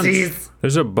heresies.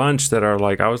 There's a bunch that are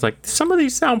like, I was like, some of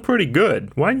these sound pretty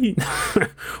good. Why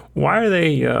are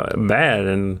they bad,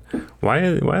 and why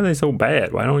are they so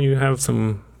bad? Why don't you have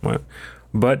some?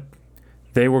 But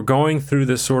they were going through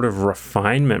this sort of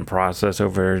refinement process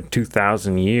over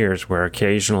 2,000 years, where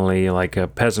occasionally, like, a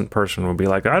peasant person would be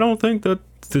like, I don't think that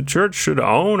the church should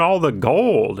own all the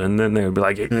gold. And then they would be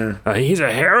like, he's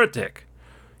a heretic.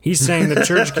 He's saying the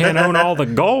church can't own all the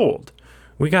gold.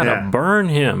 We got to burn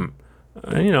him.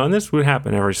 And this would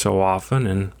happen every so often,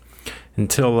 and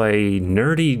until a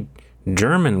nerdy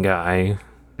German guy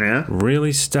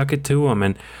really stuck it to him.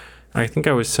 And I think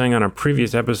I was saying on a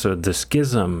previous episode, the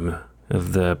schism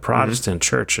of the Protestant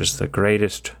church is the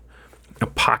greatest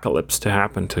apocalypse to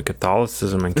happen to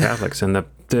Catholicism and Catholics. And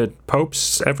the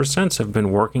popes ever since have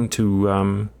been working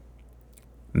to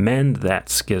mend that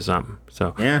schism.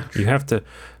 So you have to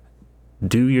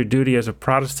do your duty as a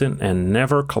Protestant and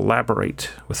never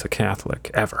collaborate with a Catholic,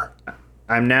 ever.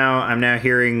 I'm now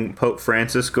hearing Pope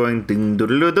Francis going ding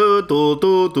doodle doo doo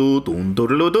doo doo doo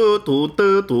doodle doo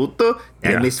doo doo doo.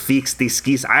 I must fix the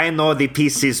skis. I know the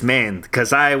piece is manned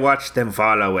because I watched them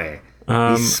fall away.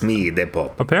 It's me, the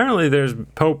Pope. Apparently, there's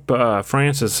Pope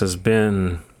Francis has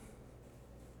been.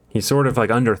 He's sort of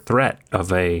like under threat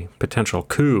of a potential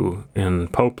coup in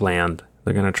Pope land.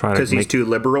 They're going to try to because he's too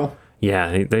liberal.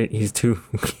 Yeah, he's too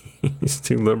he's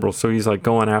too liberal. So he's like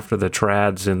going after the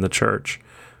trads in the church.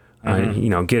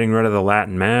 Getting rid of the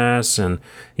Latin Mass, and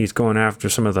he's going after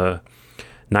some of the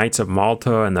Knights of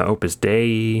Malta and the Opus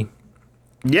Dei.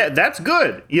 Yeah, that's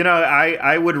good.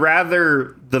 I would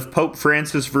rather the Pope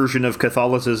Francis version of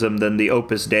Catholicism than the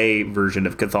Opus Dei version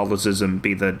of Catholicism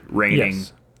be the reigning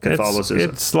Catholicism.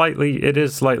 It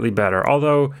is slightly better,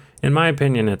 although in my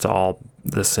opinion it's all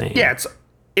the same. Yeah,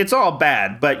 it's all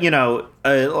bad, but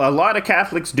a lot of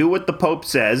Catholics do what the Pope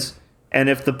says, and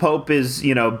if the Pope is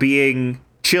being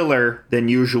chiller than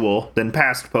usual than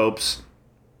past popes,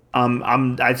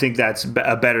 I think that's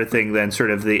a better thing than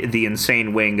sort of the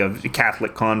insane wing of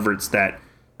Catholic converts that,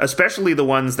 especially the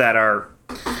ones that are,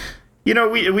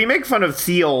 we make fun of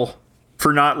Thiel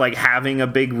for not like having a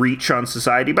big reach on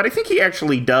society, but I think he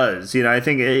actually does. I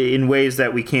think in ways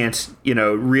that we can't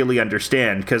really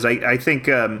understand, because I think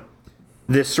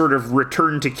this sort of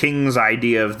return to kings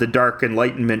idea of the Dark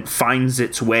Enlightenment finds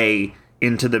its way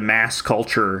into the mass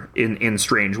culture in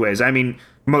strange ways. I mean,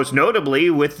 most notably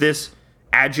with this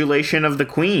adulation of the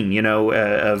Queen,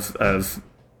 of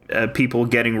people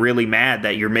getting really mad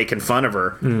that you're making fun of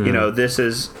her. This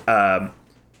is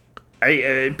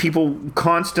people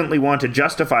constantly want to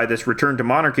justify this return to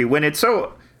monarchy when it's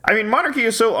so. I mean, monarchy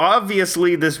is so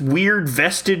obviously this weird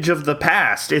vestige of the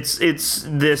past. It's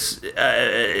this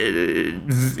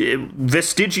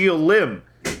vestigial limb.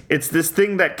 It's this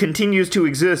thing that continues to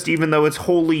exist even though it's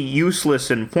wholly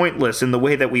useless and pointless in the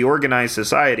way that we organize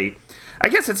society. I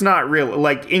guess it's not real.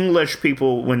 Like, English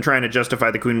people, when trying to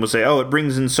justify the Queen, will say, oh, it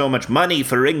brings in so much money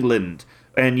for England.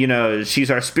 And,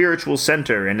 she's our spiritual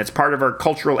center, and it's part of our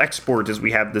cultural export as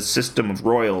we have this system of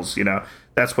royals,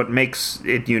 That's what makes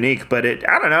it unique. But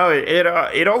I don't know,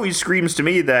 it always screams to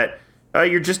me that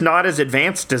you're just not as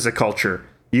advanced as a culture.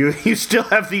 You still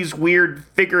have these weird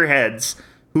figureheads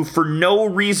who for no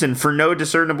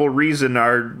discernible reason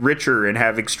are richer and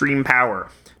have extreme power.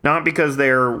 Not because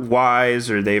they're wise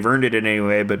or they've earned it in any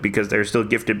way, but because they're still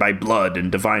gifted by blood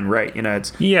and divine right.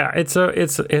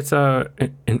 It's a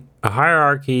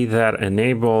hierarchy that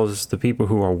enables the people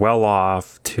who are well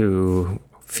off to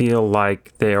feel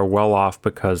like they are well off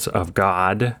because of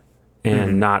God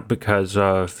and not because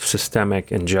of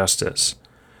systemic injustice.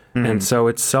 And so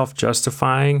it's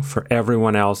self-justifying for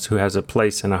everyone else who has a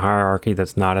place in a hierarchy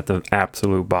that's not at the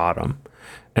absolute bottom.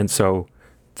 And so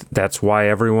that's why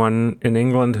everyone in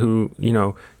England who,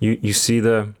 you see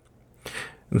the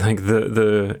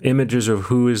images of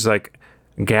who is like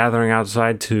gathering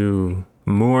outside to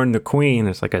mourn the Queen.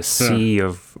 It's like a sea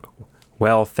of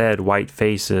well-fed white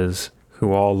faces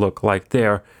who all look like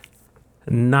they're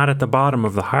not at the bottom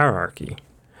of the hierarchy.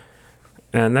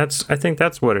 And I think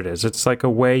that's what it is. It's like a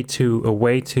way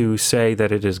to say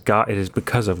that it is God. It is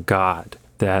because of God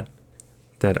that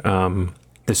the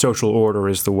social order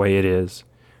is the way it is,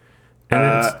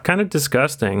 and it's kind of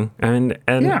disgusting. And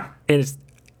it's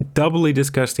doubly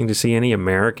disgusting to see any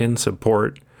American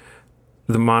support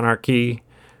the monarchy,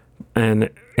 and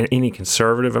any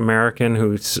conservative American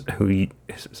who is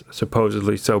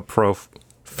supposedly so pro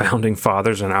founding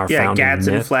fathers and our founding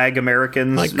Gadsden myth. flag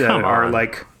Americans are on.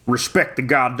 like, respect the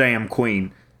goddamn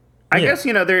queen. I guess,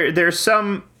 there's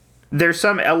some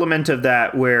element of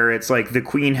that where it's like the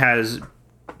queen has,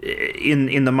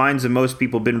 in the minds of most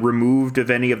people, been removed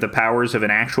of any of the powers of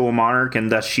an actual monarch,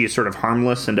 and thus she is sort of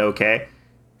harmless and okay.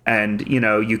 And,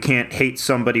 you can't hate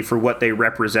somebody for what they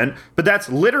represent. But that's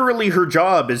literally her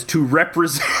job, is to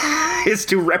represent.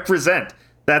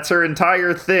 That's her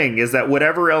entire thing, is that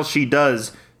whatever else she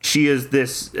does, she is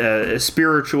this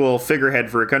spiritual figurehead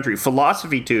for a country.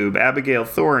 Philosophy Tube, Abigail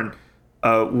Thorne,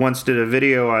 once did a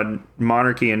video on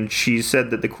monarchy, and she said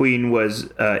that the queen was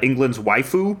England's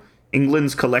waifu.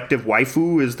 England's collective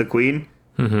waifu is the queen.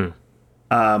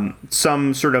 Mm-hmm.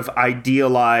 Some sort of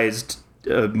idealized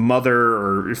mother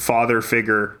or father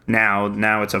figure.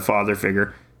 Now it's a father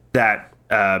figure that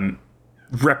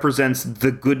represents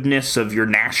the goodness of your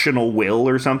national will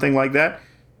or something like that.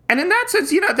 And in that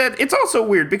sense, that it's also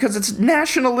weird because it's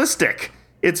nationalistic.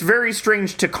 It's very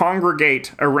strange to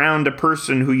congregate around a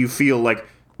person who you feel like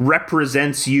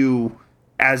represents you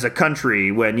as a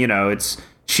country when,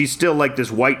 she's still like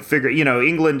this white figure.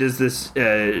 England is this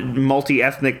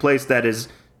multi-ethnic place that is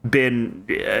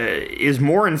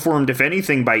more informed, if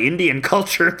anything, by Indian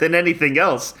culture than anything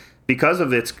else because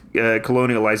of its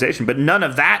colonialization. But none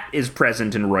of that is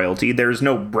present in royalty. There's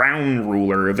no brown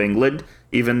ruler of England,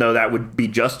 even though that would be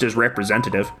just as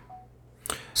representative.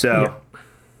 So,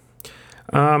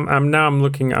 I'm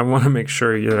looking. I want to make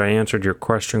sure that I answered your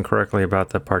question correctly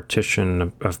about the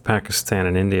partition of Pakistan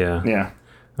and India. Yeah.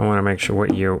 I want to make sure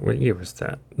what year was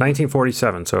that?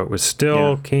 1947. So it was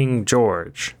still King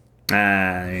George.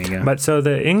 There you go. But so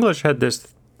the English had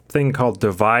this thing called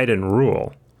divide and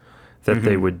rule that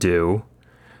they would do,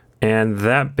 and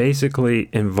that basically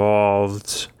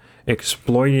involved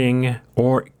exploiting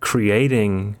or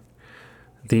creating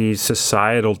these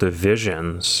societal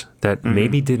divisions that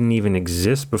maybe didn't even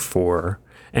exist before,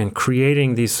 and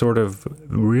creating these sort of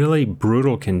really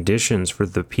brutal conditions for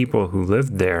the people who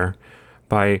lived there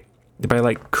by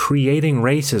like creating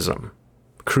racism,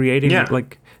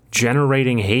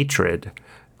 generating hatred,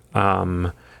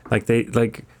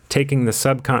 taking the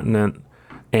subcontinent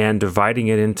and dividing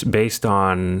it into based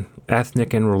on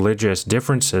ethnic and religious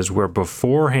differences, where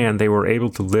beforehand they were able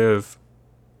to live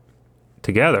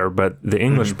together, but the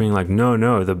English being like,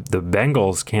 no, the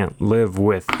Bengals can't live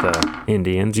with the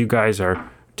Indians. You guys are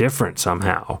different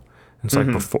somehow. It's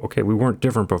like before, okay, we weren't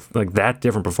different, that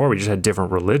different before. We just had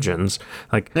different religions.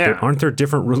 Aren't there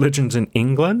different religions in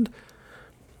England?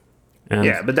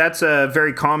 And but that's a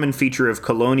very common feature of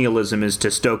colonialism, is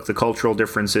to stoke the cultural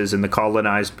differences in the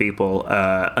colonized people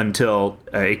until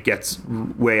it gets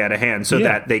way out of hand, so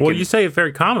that they can... Well, you say it's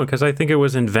very common because I think it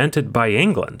was invented by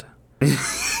England.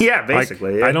 Yeah,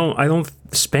 basically.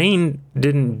 Spain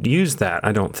didn't use that,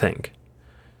 I don't think.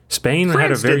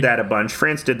 France did that a bunch.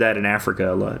 France did that in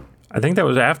Africa a lot. I think that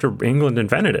was after England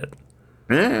invented it.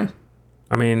 Yeah.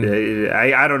 I mean,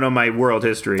 I don't know my world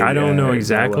history. I don't know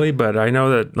exactly, but I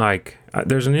know that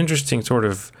there's an interesting sort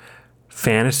of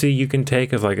fantasy you can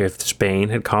take of if Spain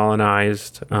had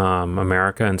colonized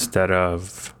America instead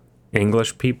of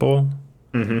English people,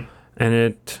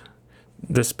 and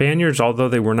the Spaniards, although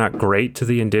they were not great to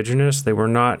the indigenous, they were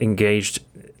not engaged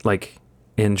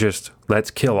in just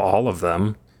let's kill all of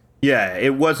them. Yeah,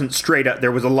 it wasn't straight up.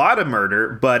 There was a lot of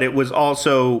murder, but it was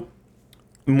also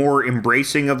more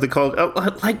embracing of the culture.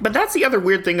 But that's the other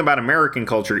weird thing about American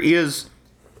culture is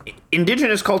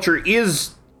indigenous culture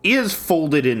is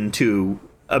folded into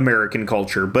American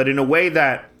culture, but in a way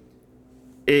that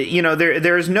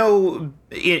there's no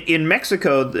in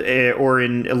Mexico or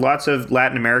in lots of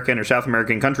Latin American or South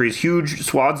American countries, huge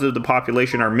swaths of the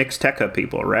population are Mixteca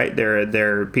people, right?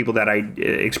 They're people that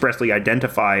expressly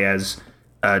identify as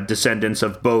descendants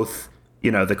of both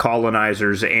the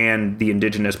colonizers and the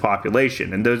indigenous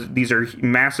population. And these are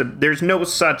massive. There's no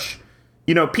such,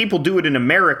 people do it in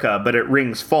America, but it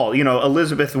rings false.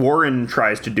 Elizabeth Warren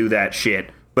tries to do that shit,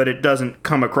 but it doesn't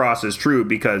come across as true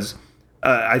because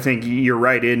I think you're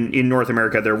right. In North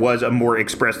America, there was a more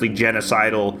expressly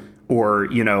genocidal or,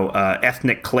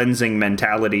 ethnic cleansing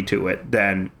mentality to it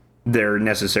than there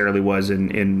necessarily was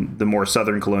in the more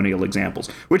southern colonial examples.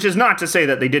 Which is not to say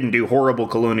that they didn't do horrible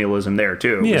colonialism there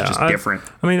too. It was just different.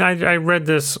 I mean, I read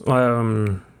this.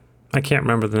 I can't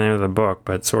remember the name of the book,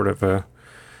 but sort of a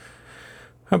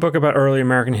book about early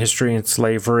American history and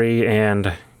slavery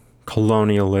and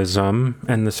colonialism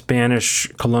and the Spanish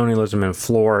colonialism in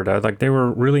Florida. Like, they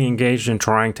were really engaged in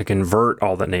trying to convert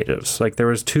all the natives. Like,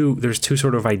 there's two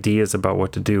sort of ideas about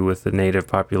what to do with the native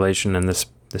population, and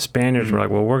the Spaniards were like,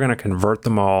 well, we're going to convert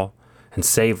them all and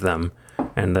save them,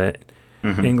 and the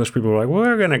English people were like, well,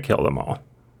 we're going to kill them all.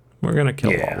 We're going to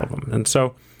kill all of them. And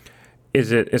so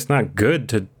it's not good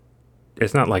to,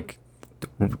 it's not like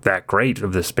that great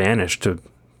of the Spanish to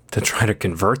try to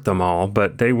convert them all,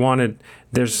 but they wanted,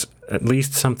 there's at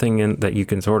least something in that you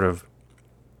can sort of,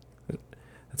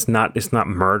 it's not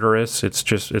murderous.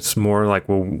 It's more like,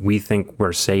 well, we think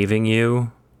we're saving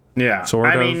you. Yeah.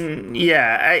 Sort of. Mean,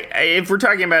 yeah, if we're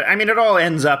talking about, I mean, it all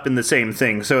ends up in the same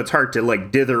thing, so it's hard to,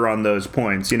 like, dither on those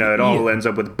points. You know, it all ends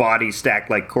up with bodies stacked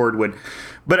like cordwood.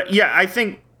 But, yeah, I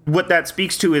think what that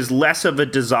speaks to is less of a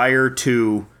desire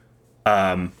to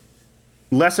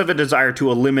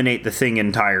eliminate the thing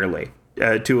entirely,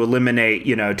 to eliminate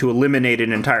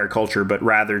an entire culture, but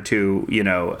rather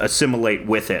to, assimilate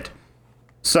with it.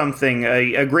 Something,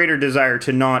 a greater desire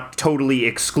to not totally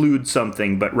exclude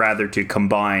something, but rather to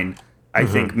combine, I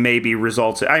think maybe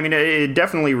results. I mean, it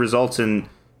definitely results in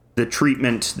the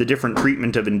different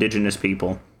treatment of indigenous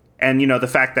people. And, the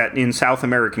fact that in South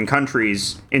American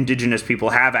countries, indigenous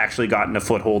people have actually gotten a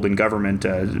foothold in government,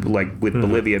 like with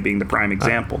Bolivia being the prime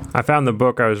example. I found the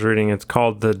book I was reading. It's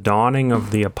called The Dawning of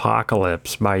the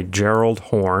Apocalypse by Gerald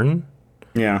Horne.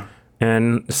 Yeah.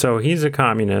 And so he's a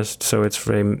communist, so it's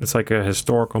like a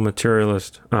historical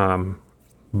materialist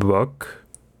book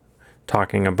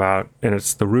talking about, and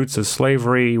it's the roots of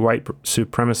slavery, white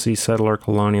supremacy, settler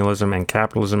colonialism, and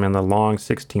capitalism in the long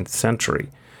 16th century.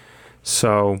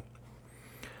 So,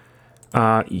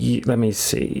 let me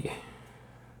see.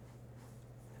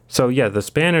 So, yeah, the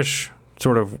Spanish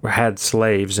sort of had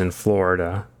slaves in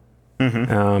Florida.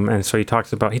 And so he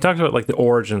talks about like the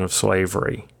origin of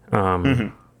slavery.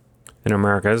 In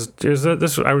America.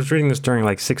 I was reading this during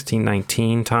like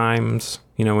 1619 times,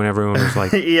 when everyone was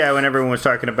like... yeah, when everyone was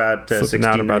talking about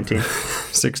 1619.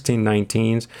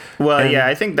 1619s. Well,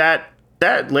 I think that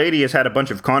lady has had a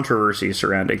bunch of controversies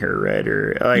surrounding her, right?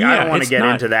 Or like, I don't want to get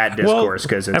into that discourse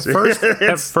because it's...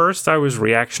 At first I was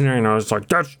reactionary and I was like,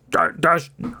 that's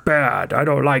bad. I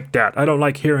don't like that. I don't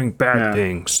like hearing bad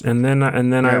things. And then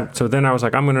I was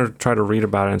like, I'm going to try to read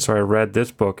about it. And so I read this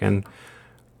book, and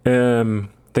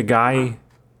the guy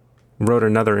wrote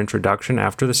another introduction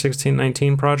after the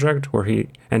 1619 Project,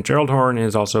 and Gerald Horne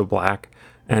is also black,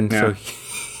 and so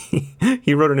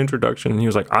he wrote an introduction, and he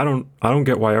was like, I don't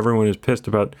get why everyone is pissed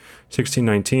about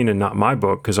 1619 and not my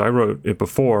book, because I wrote it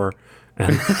before.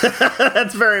 And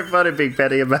that's very funny, Big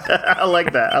Petty. I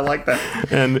like that.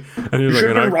 And he was you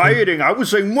should have been rioting. I was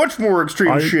saying much more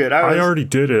extreme shit. I already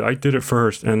did it. I did it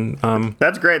first. And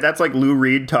that's great. That's like Lou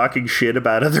Reed talking shit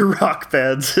about other rock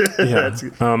bands. Yeah.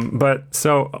 But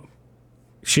so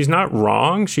she's not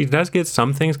wrong. She does get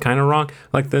some things kind of wrong.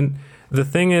 Like the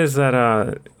thing is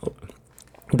that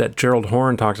Gerald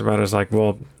Horne talks about is like,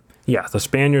 well, yeah, the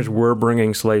Spaniards were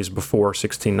bringing slaves before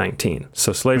 1619.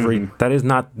 So slavery, that is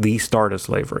not the start of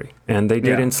slavery. And they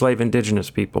did enslave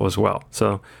indigenous people as well.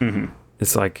 So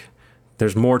it's like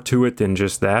there's more to it than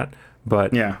just that.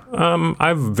 But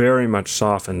I've very much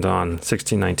softened on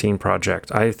 1619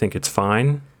 Project. I think it's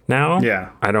fine now. Yeah.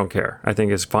 I don't care. I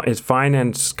think it's fine. It's fine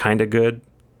and it's kind of good.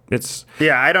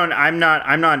 I'm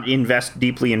not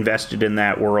deeply invested in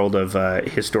that world of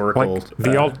historical.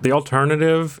 Like the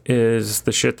alternative is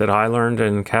the shit that I learned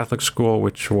in Catholic school,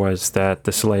 which was that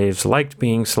the slaves liked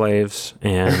being slaves,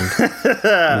 and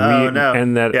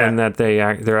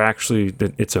they're actually,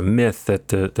 it's a myth that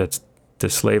the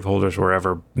slaveholders were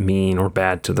ever mean or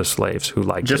bad to the slaves who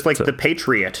liked just it. Like The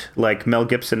Patriot, like Mel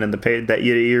Gibson in that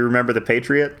you remember The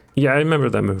Patriot? Yeah, I remember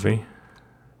that movie.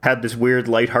 Had this weird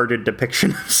lighthearted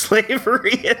depiction of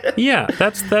slavery. Yeah,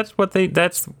 that's what they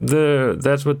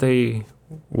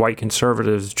white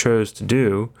conservatives chose to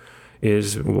do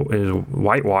is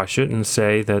whitewash it and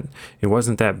say that it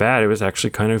wasn't that bad. It was actually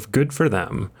kind of good for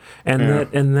them. And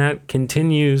that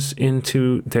continues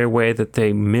into their way that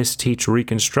they misteach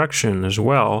Reconstruction as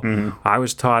well. I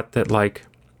was taught that, like,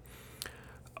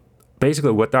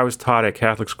 basically what I was taught at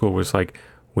Catholic school was like,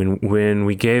 when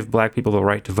we gave black people the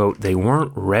right to vote, they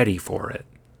weren't ready for it.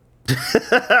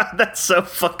 That's so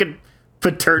fucking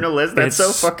paternalist. That's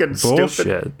so fucking bullshit.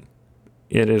 stupid.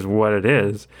 It is what it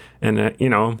is. And,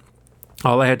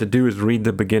 all I had to do is read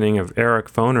the beginning of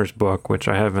Eric Foner's book, which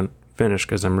I haven't finished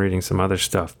because I'm reading some other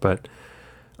stuff. But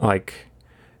like,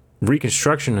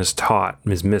 Reconstruction is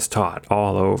mistaught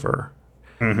all over.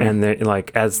 And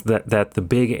that the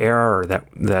big error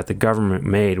that the government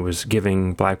made was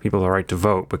giving black people the right to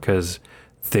vote because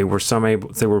they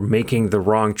were making the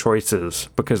wrong choices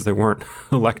because they weren't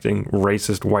electing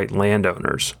racist white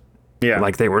landowners. Yeah.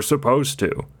 Like they were supposed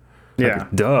to. Yeah.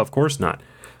 Like, duh, of course not.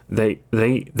 The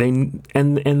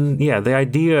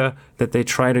idea that they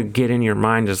try to get in your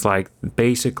mind is like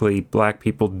basically black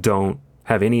people don't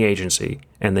have any agency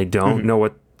and they don't know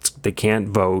they can't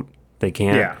vote. They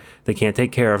can't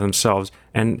take care of themselves.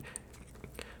 And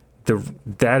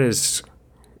that is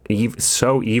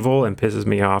so evil and pisses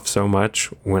me off so much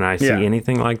when I see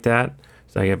anything like that.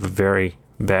 So I have a very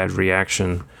bad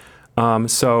reaction.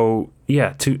 To the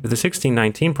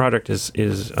 1619 Project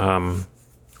is a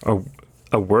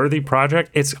worthy project.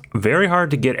 It's very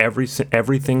hard to get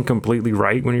everything completely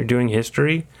right when you're doing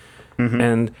history.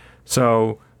 And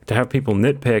so to have people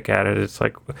nitpick at it, it's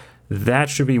like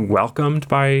that should be welcomed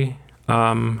by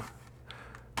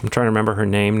I'm trying to remember her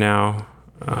name now.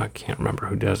 I can't remember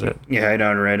who does it. Yeah, I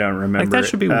don't remember. Like that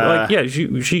should be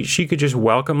she could just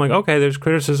welcome like, okay, there's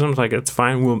criticisms, like it's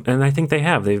fine. And I think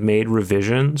they've made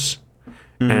revisions,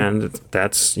 and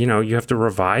that's you have to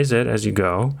revise it as you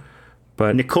go.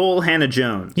 But Nicole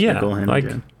Hannah-Jones.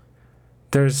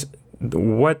 There's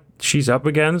what she's up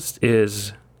against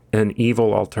is an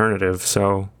evil alternative,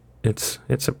 so it's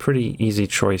a pretty easy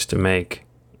choice to make.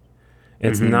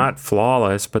 It's not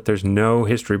flawless, but there's no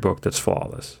history book that's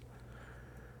flawless.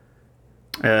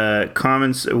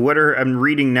 Comments. I'm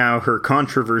reading now her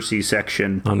controversy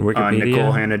section on Wikipedia. On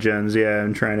Nicole Hannah-Jones. Yeah,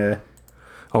 I'm trying to.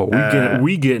 Oh,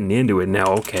 we getting into it now.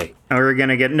 Okay. We're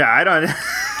gonna get. No, I don't.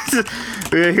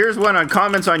 Here's one on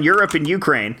comments on Europe and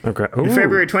Ukraine. Okay. In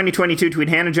February 2022, tweet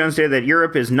Hannah-Jones stated that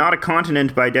Europe is not a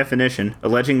continent by definition,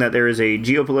 alleging that there is a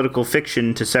geopolitical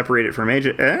fiction to separate it from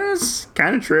Asia. That's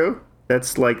kind of true.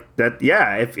 That's like that.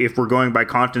 Yeah, if we're going by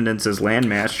continents as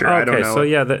landmass, sure. I don't know. So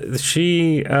yeah,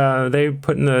 they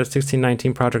put in the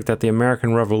 1619 Project that the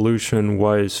American Revolution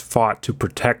was fought to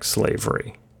protect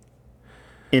slavery.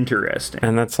 Interesting.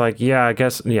 And that's like, yeah, I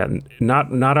guess, yeah, not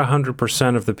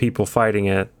 100% of the people fighting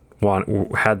it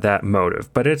had that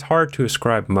motive, but it's hard to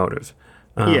ascribe motive.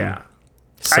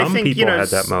 Some people had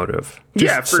that motive.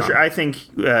 Sure. I think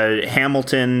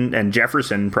Hamilton and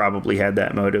Jefferson probably had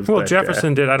that motive. Well,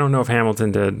 Jefferson did. I don't know if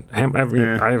Hamilton did. I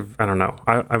don't know.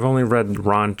 I've only read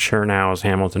Ron Chernow's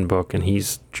Hamilton book, and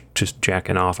he's just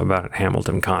jacking off about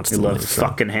Hamilton constantly. I love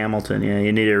fucking Hamilton. Yeah,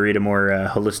 you need to read a more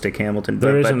holistic Hamilton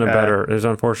book. There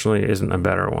unfortunately isn't a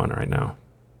better one right now.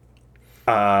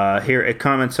 Here, it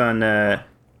comments on...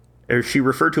 she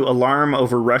referred to alarm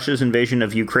over Russia's invasion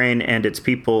of Ukraine and its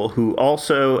people who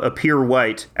also appear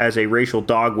white as a racial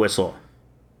dog whistle.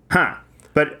 Huh.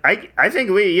 But I think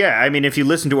if you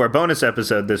listen to our bonus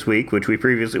episode this week, which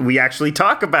we actually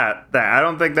talk about that. I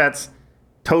don't think that's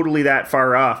totally that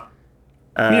far off.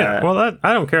 I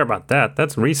don't care about that.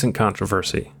 That's recent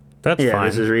controversy. That's fine.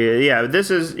 I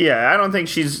don't think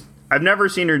I've never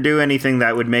seen her do anything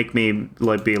that would make me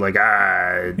be like,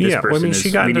 this person is...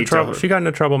 She got into trouble. She got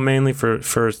into trouble mainly for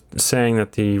saying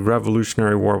that the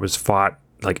Revolutionary War was fought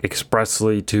like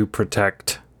expressly to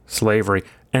protect slavery.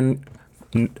 And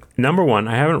number one,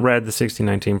 I haven't read the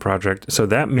 1619 Project, so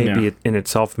that may be in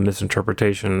itself a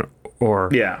misinterpretation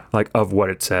of what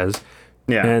it says.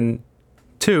 Yeah. And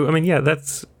two,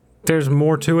 there's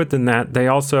more to it than that. They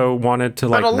also wanted to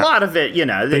but a lot of it,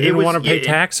 they didn't want to pay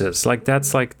taxes. Like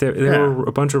that's like there were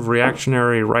a bunch of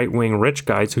reactionary right-wing rich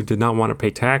guys who did not want to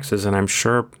pay taxes, and I'm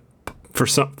sure for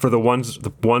the ones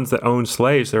that own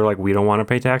slaves, they're like, we don't want to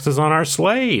pay taxes on our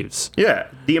slaves. Yeah,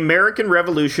 the American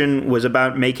Revolution was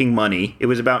about making money. It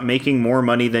was about making more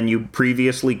money than you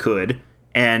previously could.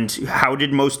 And how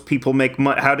did most people make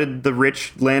money? How did the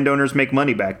rich landowners make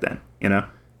money back then?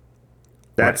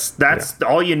 That's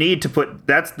all you need to put.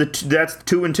 That's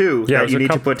 2 and 2 that you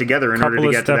need to put together in order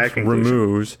to get to that conclusion.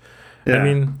 Removes.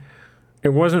 Yeah. It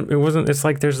wasn't. It's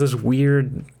like there's this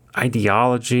weird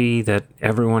ideology that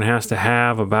everyone has to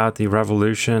have about the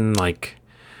revolution, like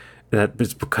that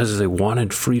it's because they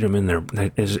wanted freedom in their.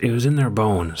 It was in their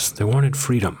bones. They wanted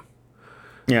freedom.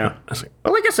 Yeah.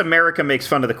 Well, I guess America makes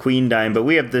fun of the Queen dying, but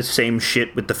we have the same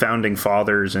shit with the founding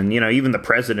fathers, and even the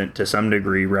president to some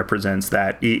degree represents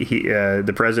that.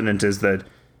 The president is the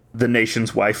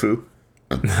nation's waifu.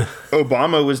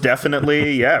 Obama was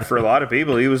definitely, for a lot of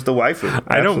people, he was the waifu.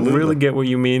 I don't Absolutely. really get what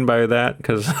you mean by that,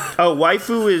 because Oh,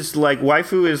 waifu is like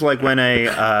when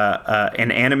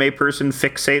an anime person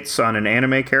fixates on an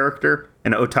anime character.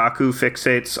 An otaku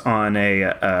fixates on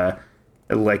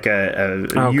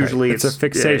usually it's a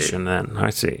fixation. Then I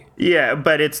see. Yeah,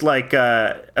 but it's like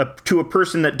to a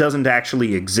person that doesn't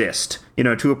actually exist.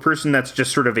 To a person that's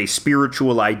just sort of a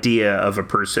spiritual idea of a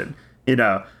person.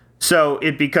 So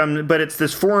it becomes, but it's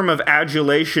this form of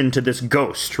adulation to this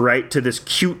ghost, right? To this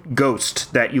cute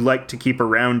ghost that you like to keep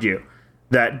around you,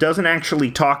 that doesn't actually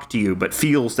talk to you, but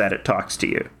feels that it talks to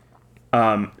you.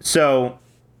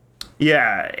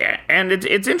 Yeah, and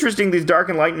it's interesting these Dark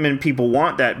Enlightenment people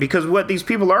want that, because what these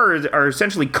people are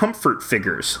essentially comfort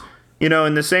figures.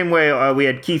 In the same way we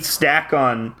had Keith Stack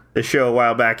on the show a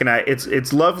while back, and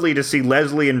it's lovely to see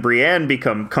Leslie and Brienne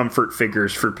become comfort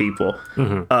figures for people.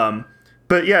 Mm-hmm.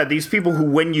 But yeah, these people who,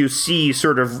 when you see,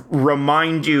 sort of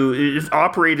remind you,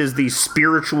 operate as these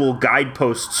spiritual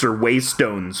guideposts or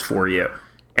waystones for you.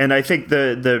 And I think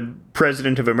the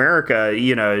President of America,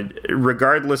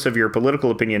 regardless of your political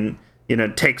opinion,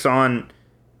 takes on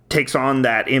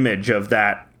that image of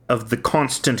the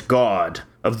constant God,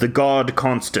 of the God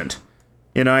constant.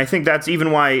 I think that's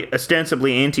even why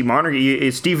ostensibly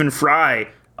anti-monarchy, Stephen Fry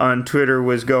on Twitter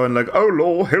was going like, "Oh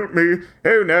Lord, help me!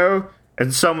 Oh no!"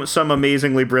 And some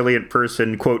amazingly brilliant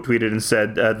person quote tweeted and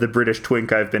said, "The British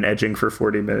twink I've been edging for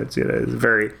 40 minutes."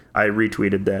 I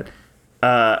retweeted that.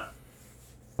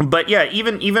 But yeah,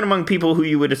 even among people who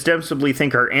you would ostensibly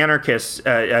think are anarchists,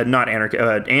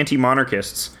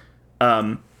 anti-monarchists,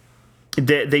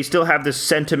 they still have this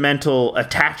sentimental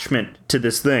attachment to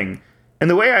this thing. And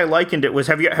the way I likened it was,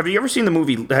 have you ever seen the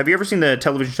movie? Have you ever seen the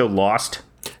television show Lost?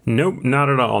 Nope, not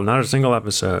at all. Not a single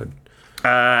episode.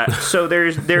 So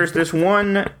there's this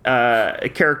one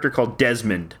character called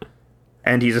Desmond,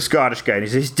 and he's a Scottish guy. And he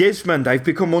says, "Desmond, I've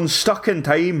become unstuck in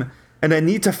time, and I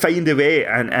need to find a way."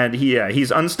 And he's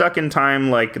unstuck in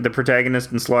time like the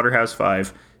protagonist in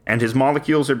Slaughterhouse-5, and his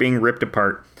molecules are being ripped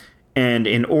apart. And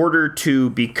in order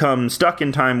to become stuck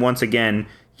in time once again,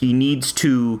 he needs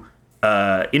to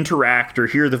interact or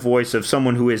hear the voice of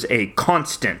someone who is a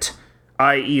constant,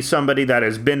 i.e. somebody that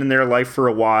has been in their life for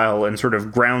a while and sort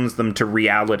of grounds them to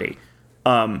reality.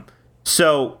 And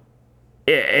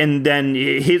then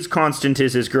his constant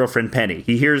is his girlfriend Penny.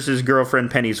 He hears his girlfriend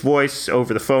Penny's voice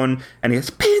over the phone, and he says,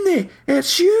 "Penny,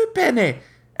 it's you, Penny."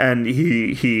 And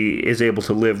he is able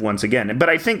to live once again. But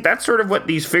I think that's sort of what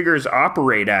these figures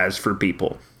operate as for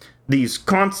people. These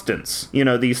constants,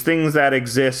 these things that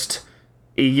exist,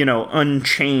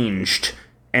 unchanged,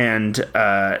 and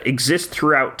exist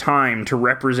throughout time to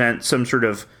represent some sort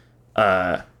of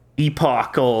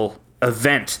epochal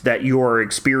event that you're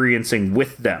experiencing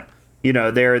with them.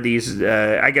 There are these,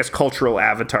 I guess, cultural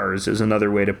avatars is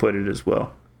another way to put it as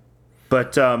well.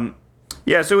 But,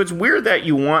 yeah, so it's weird that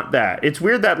you want that. It's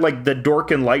weird that, like, the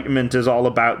Dork Enlightenment is all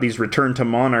about these return to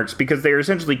monarchs, because they are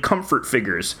essentially comfort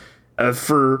figures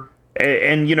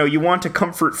and, you want a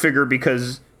comfort figure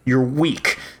because you're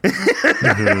weak.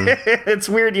 Mm-hmm. It's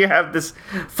weird you have this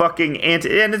fucking and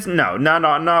it's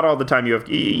not all the time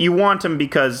you want them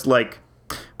because, like,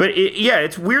 but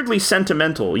it's weirdly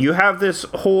sentimental. You have this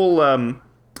whole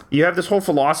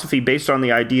philosophy based on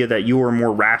the idea that you are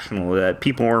more rational, that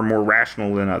people are more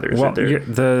rational than others. Well,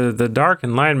 the Dark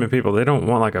Enlightenment people, they don't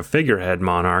want like a figurehead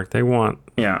monarch. They want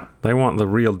the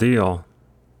real deal.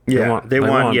 They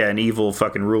want an evil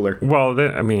fucking ruler. Well,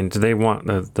 they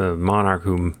want the monarch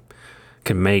who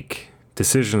can make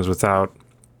decisions without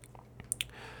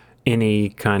any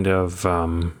kind of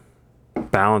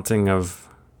balancing of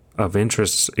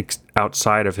interests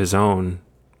outside of his own,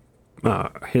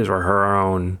 his or her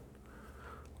own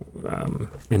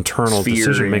internal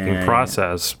decision-making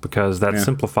process, because that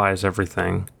simplifies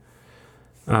everything.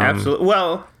 Absolutely.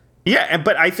 Well, yeah,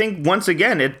 but I think once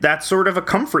again, that's sort of a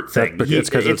comfort thing.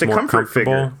 It's a more comfort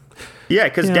figure. Yeah,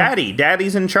 because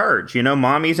daddy's in charge.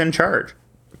 Mommy's in charge.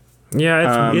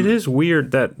 Yeah, it is weird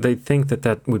that they think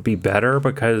that would be better,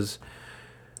 because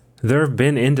there have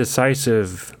been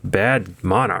indecisive bad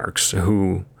monarchs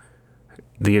who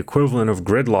the equivalent of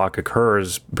gridlock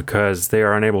occurs because they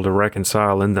are unable to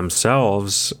reconcile in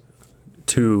themselves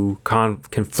to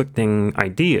conflicting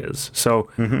ideas. So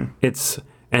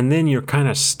and then you're kind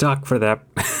of stuck for that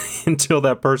until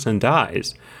that person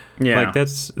dies. Yeah, like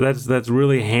that's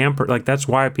really hampered. Like that's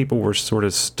why people were sort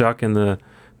of stuck in the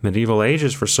medieval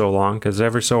ages for so long, because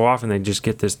every so often they just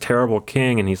get this terrible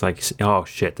king, and he's like, oh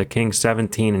shit, the king's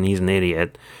 17 and he's an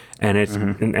idiot, and it's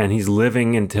and he's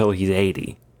living until he's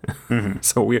 80.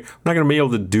 So we're not going to be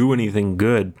able to do anything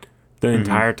good the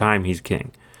entire time he's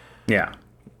king. Yeah.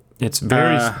 It's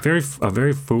a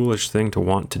very foolish thing to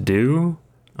want to do.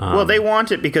 Well, they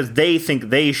want it because they think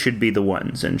they should be the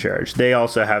ones in charge. They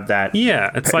also have that.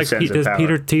 Yeah, it's like, does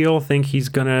Peter Thiel think he's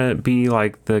gonna be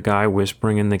like the guy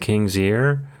whispering in the king's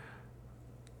ear?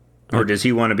 Or does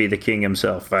he want to be the king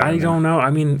himself? I don't know. I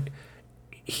mean,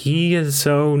 he is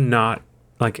so not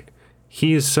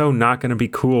going to be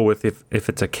cool with if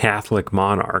it's a Catholic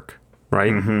monarch,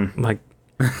 right? Mm-hmm. Like,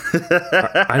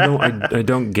 I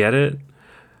don't get it.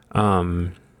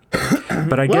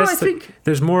 But I guess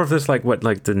there's more of this like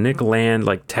the Nick Land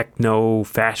like techno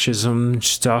fascism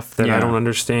stuff that I don't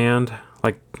understand.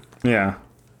 Like, yeah,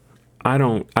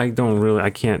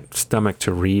 I can't stomach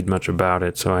to read much about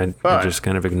it, so I just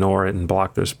kind of ignore it and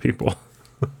block those people.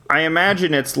 I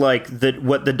imagine it's like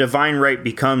what the divine right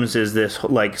becomes is this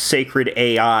like sacred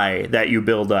AI that you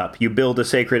build up. You build a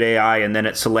sacred AI and then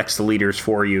it selects the leaders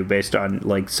for you based on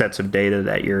like sets of data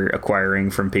that you're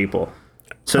acquiring from people.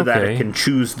 So that it can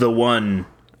choose the one.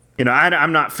 You know,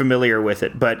 I'm not familiar with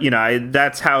it, but, you know,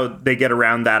 that's how they get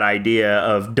around that idea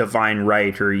of divine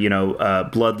right or, you know,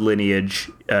 blood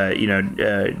lineage,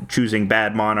 choosing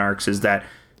bad monarchs is that,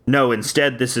 no,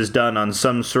 instead this is done on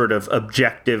some sort of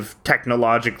objective,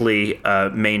 technologically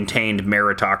maintained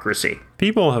meritocracy.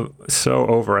 People have so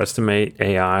overestimate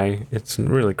AI. It's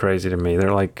really crazy to me.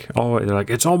 They're like,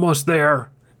 it's almost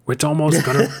there. It's almost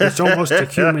a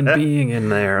human being in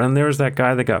there. And there's that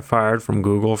guy that got fired from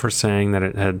Google for saying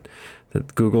that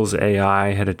Google's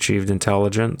AI had achieved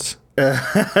intelligence.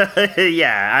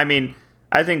 Yeah, I mean,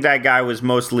 I think that guy was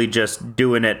mostly just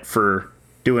doing it for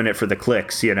the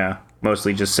clicks, you know,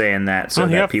 mostly just saying that so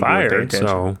that people would pay attention.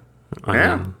 So,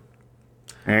 yeah.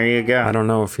 There you go. I don't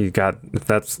know if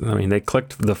they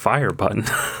clicked the fire button.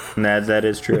 That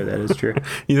is true. That is true.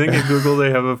 You think at Google they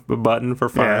have a button for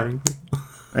firing?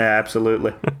 Yeah,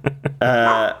 absolutely.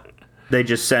 They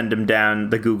just send him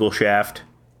down the Google shaft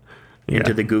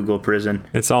into the Google prison.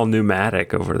 It's all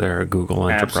pneumatic over there at Google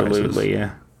Enterprises. Absolutely,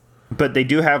 yeah. But they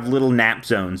do have little nap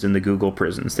zones in the Google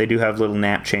prisons. They do have little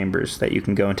nap chambers that you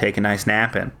can go and take a nice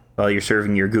nap in while you're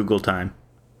serving your Google time.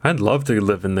 I'd love to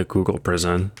live in the Google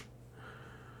prison.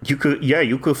 You could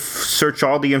search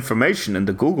all the information in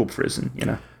the Google prison, you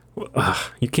know.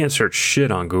 You can't search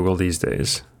shit on Google these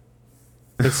days.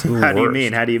 How do you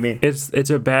mean? It's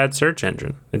a bad search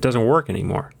engine. It doesn't work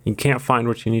anymore. You can't find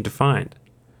what you need to find.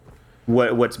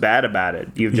 What's bad about it?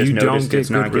 You've just noticed it's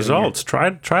not good results.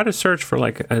 Try to search for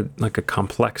like a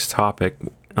complex topic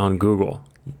on Google.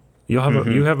 You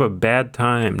have a bad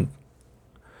time.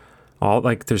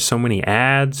 There's so many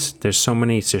ads. There's so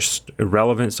many just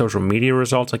irrelevant social media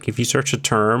results. Like if you search a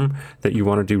term that you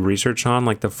want to do research on,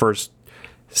 like the first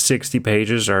 60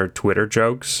 pages are Twitter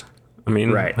jokes. I mean,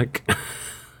 right. Like.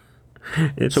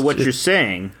 So what you're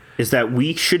saying is that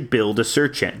we should build a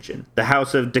search engine, the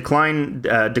House of Decline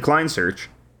search.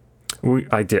 You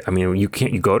go to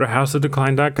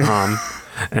houseofdecline.com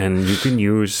and you can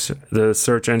use the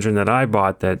search engine that I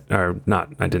bought I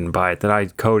didn't buy it, that I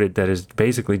coded, that is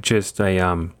basically just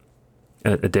a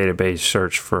database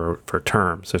search for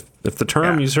terms. If the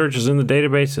term you search is in the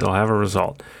database, it'll have a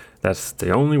result. That's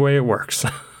the only way it works.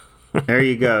 There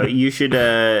you go. You should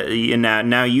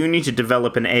now you need to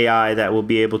develop an AI that will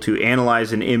be able to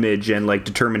analyze an image and like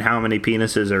determine how many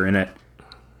penises are in it.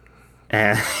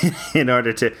 In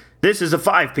order to, this is a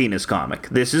 5-penis comic.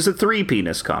 This is a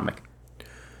 3-penis comic.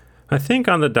 I think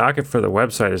on the docket for the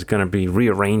website is going to be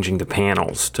rearranging the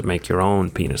panels to make your own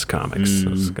penis comics.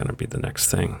 That's going to be the next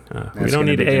thing. We don't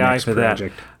need AI for that.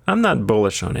 I'm not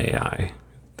bullish on AI. I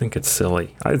think it's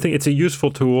silly. I think it's a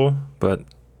useful tool, but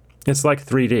it's like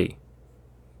 3D.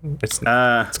 It's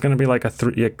going to be like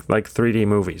 3D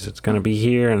movies. It's going to be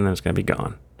here and then it's going to be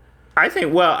gone.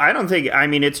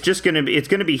 It's just going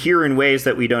to be here in ways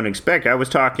that we don't expect. I was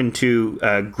talking to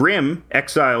Grim,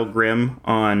 Exile Grim,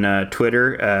 on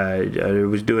Twitter. I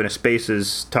was doing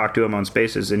talk to him on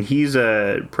Spaces, and he's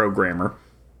a programmer.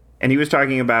 And he was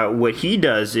talking about what he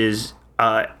does is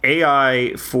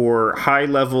AI for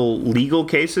high-level legal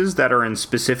cases that are in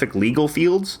specific legal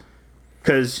fields.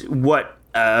 Because what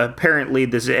apparently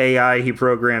this AI he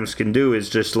programs can do is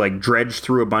just like dredge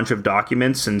through a bunch of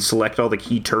documents and select all the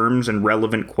key terms and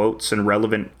relevant quotes and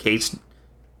relevant case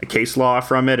law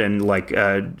from it and like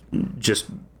just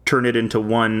turn it into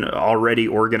one already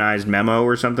organized memo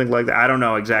or something like that. I don't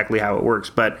know exactly how it works,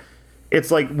 but it's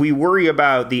like we worry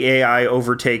about the AI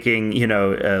overtaking,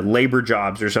 labor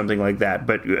jobs or something like that.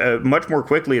 But much more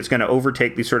quickly, it's going to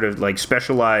overtake these sort of like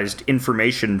specialized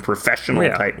information professional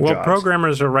type jobs. Well,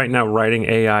 programmers are right now writing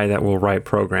AI that will write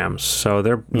programs. So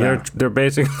they're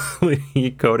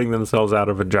basically coding themselves out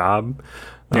of a job.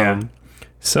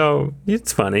 So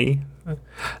it's funny.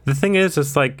 The thing is,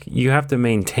 it's like you have to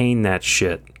maintain that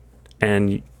shit,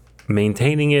 and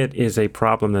maintaining it is a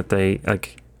problem that they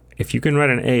like. If you can write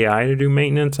an AI to do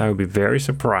maintenance, I would be very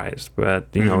surprised. But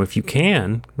you know, if you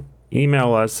can,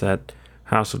 email us at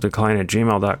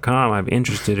houseofdecline@gmail.com. I'm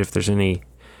interested if there's any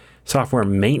software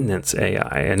maintenance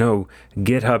AI. I know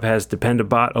GitHub has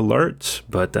Dependabot alerts,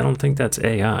 but I don't think that's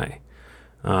AI.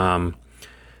 And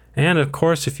of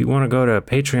course, if you want to go to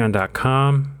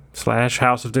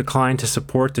patreon.com/House of Decline to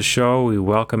support the show, we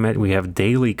welcome it. We have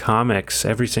daily comics.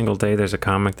 Every single day there's a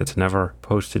comic that's never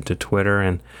posted to Twitter.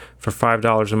 And for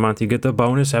 $5 a month, you get the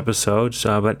bonus episodes.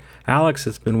 But Alex,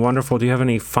 it's been wonderful. Do you have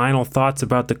any final thoughts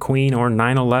about the Queen or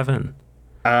 9/11?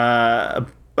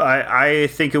 I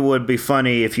think it would be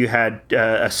funny if you had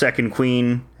a second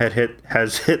Queen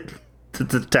has hit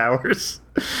the towers.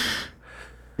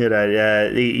 There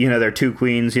are two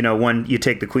queens. One, you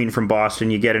take the queen from Boston,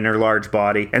 you get in her large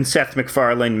body, and Seth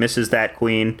MacFarlane misses that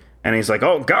queen, and he's like,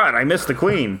 "Oh God, I missed the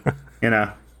queen."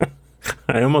 I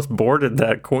almost boarded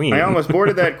that queen.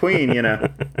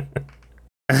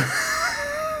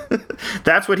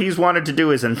 That's what he's wanted to do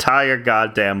his entire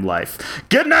goddamn life.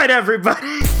 Good night,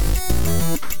 everybody.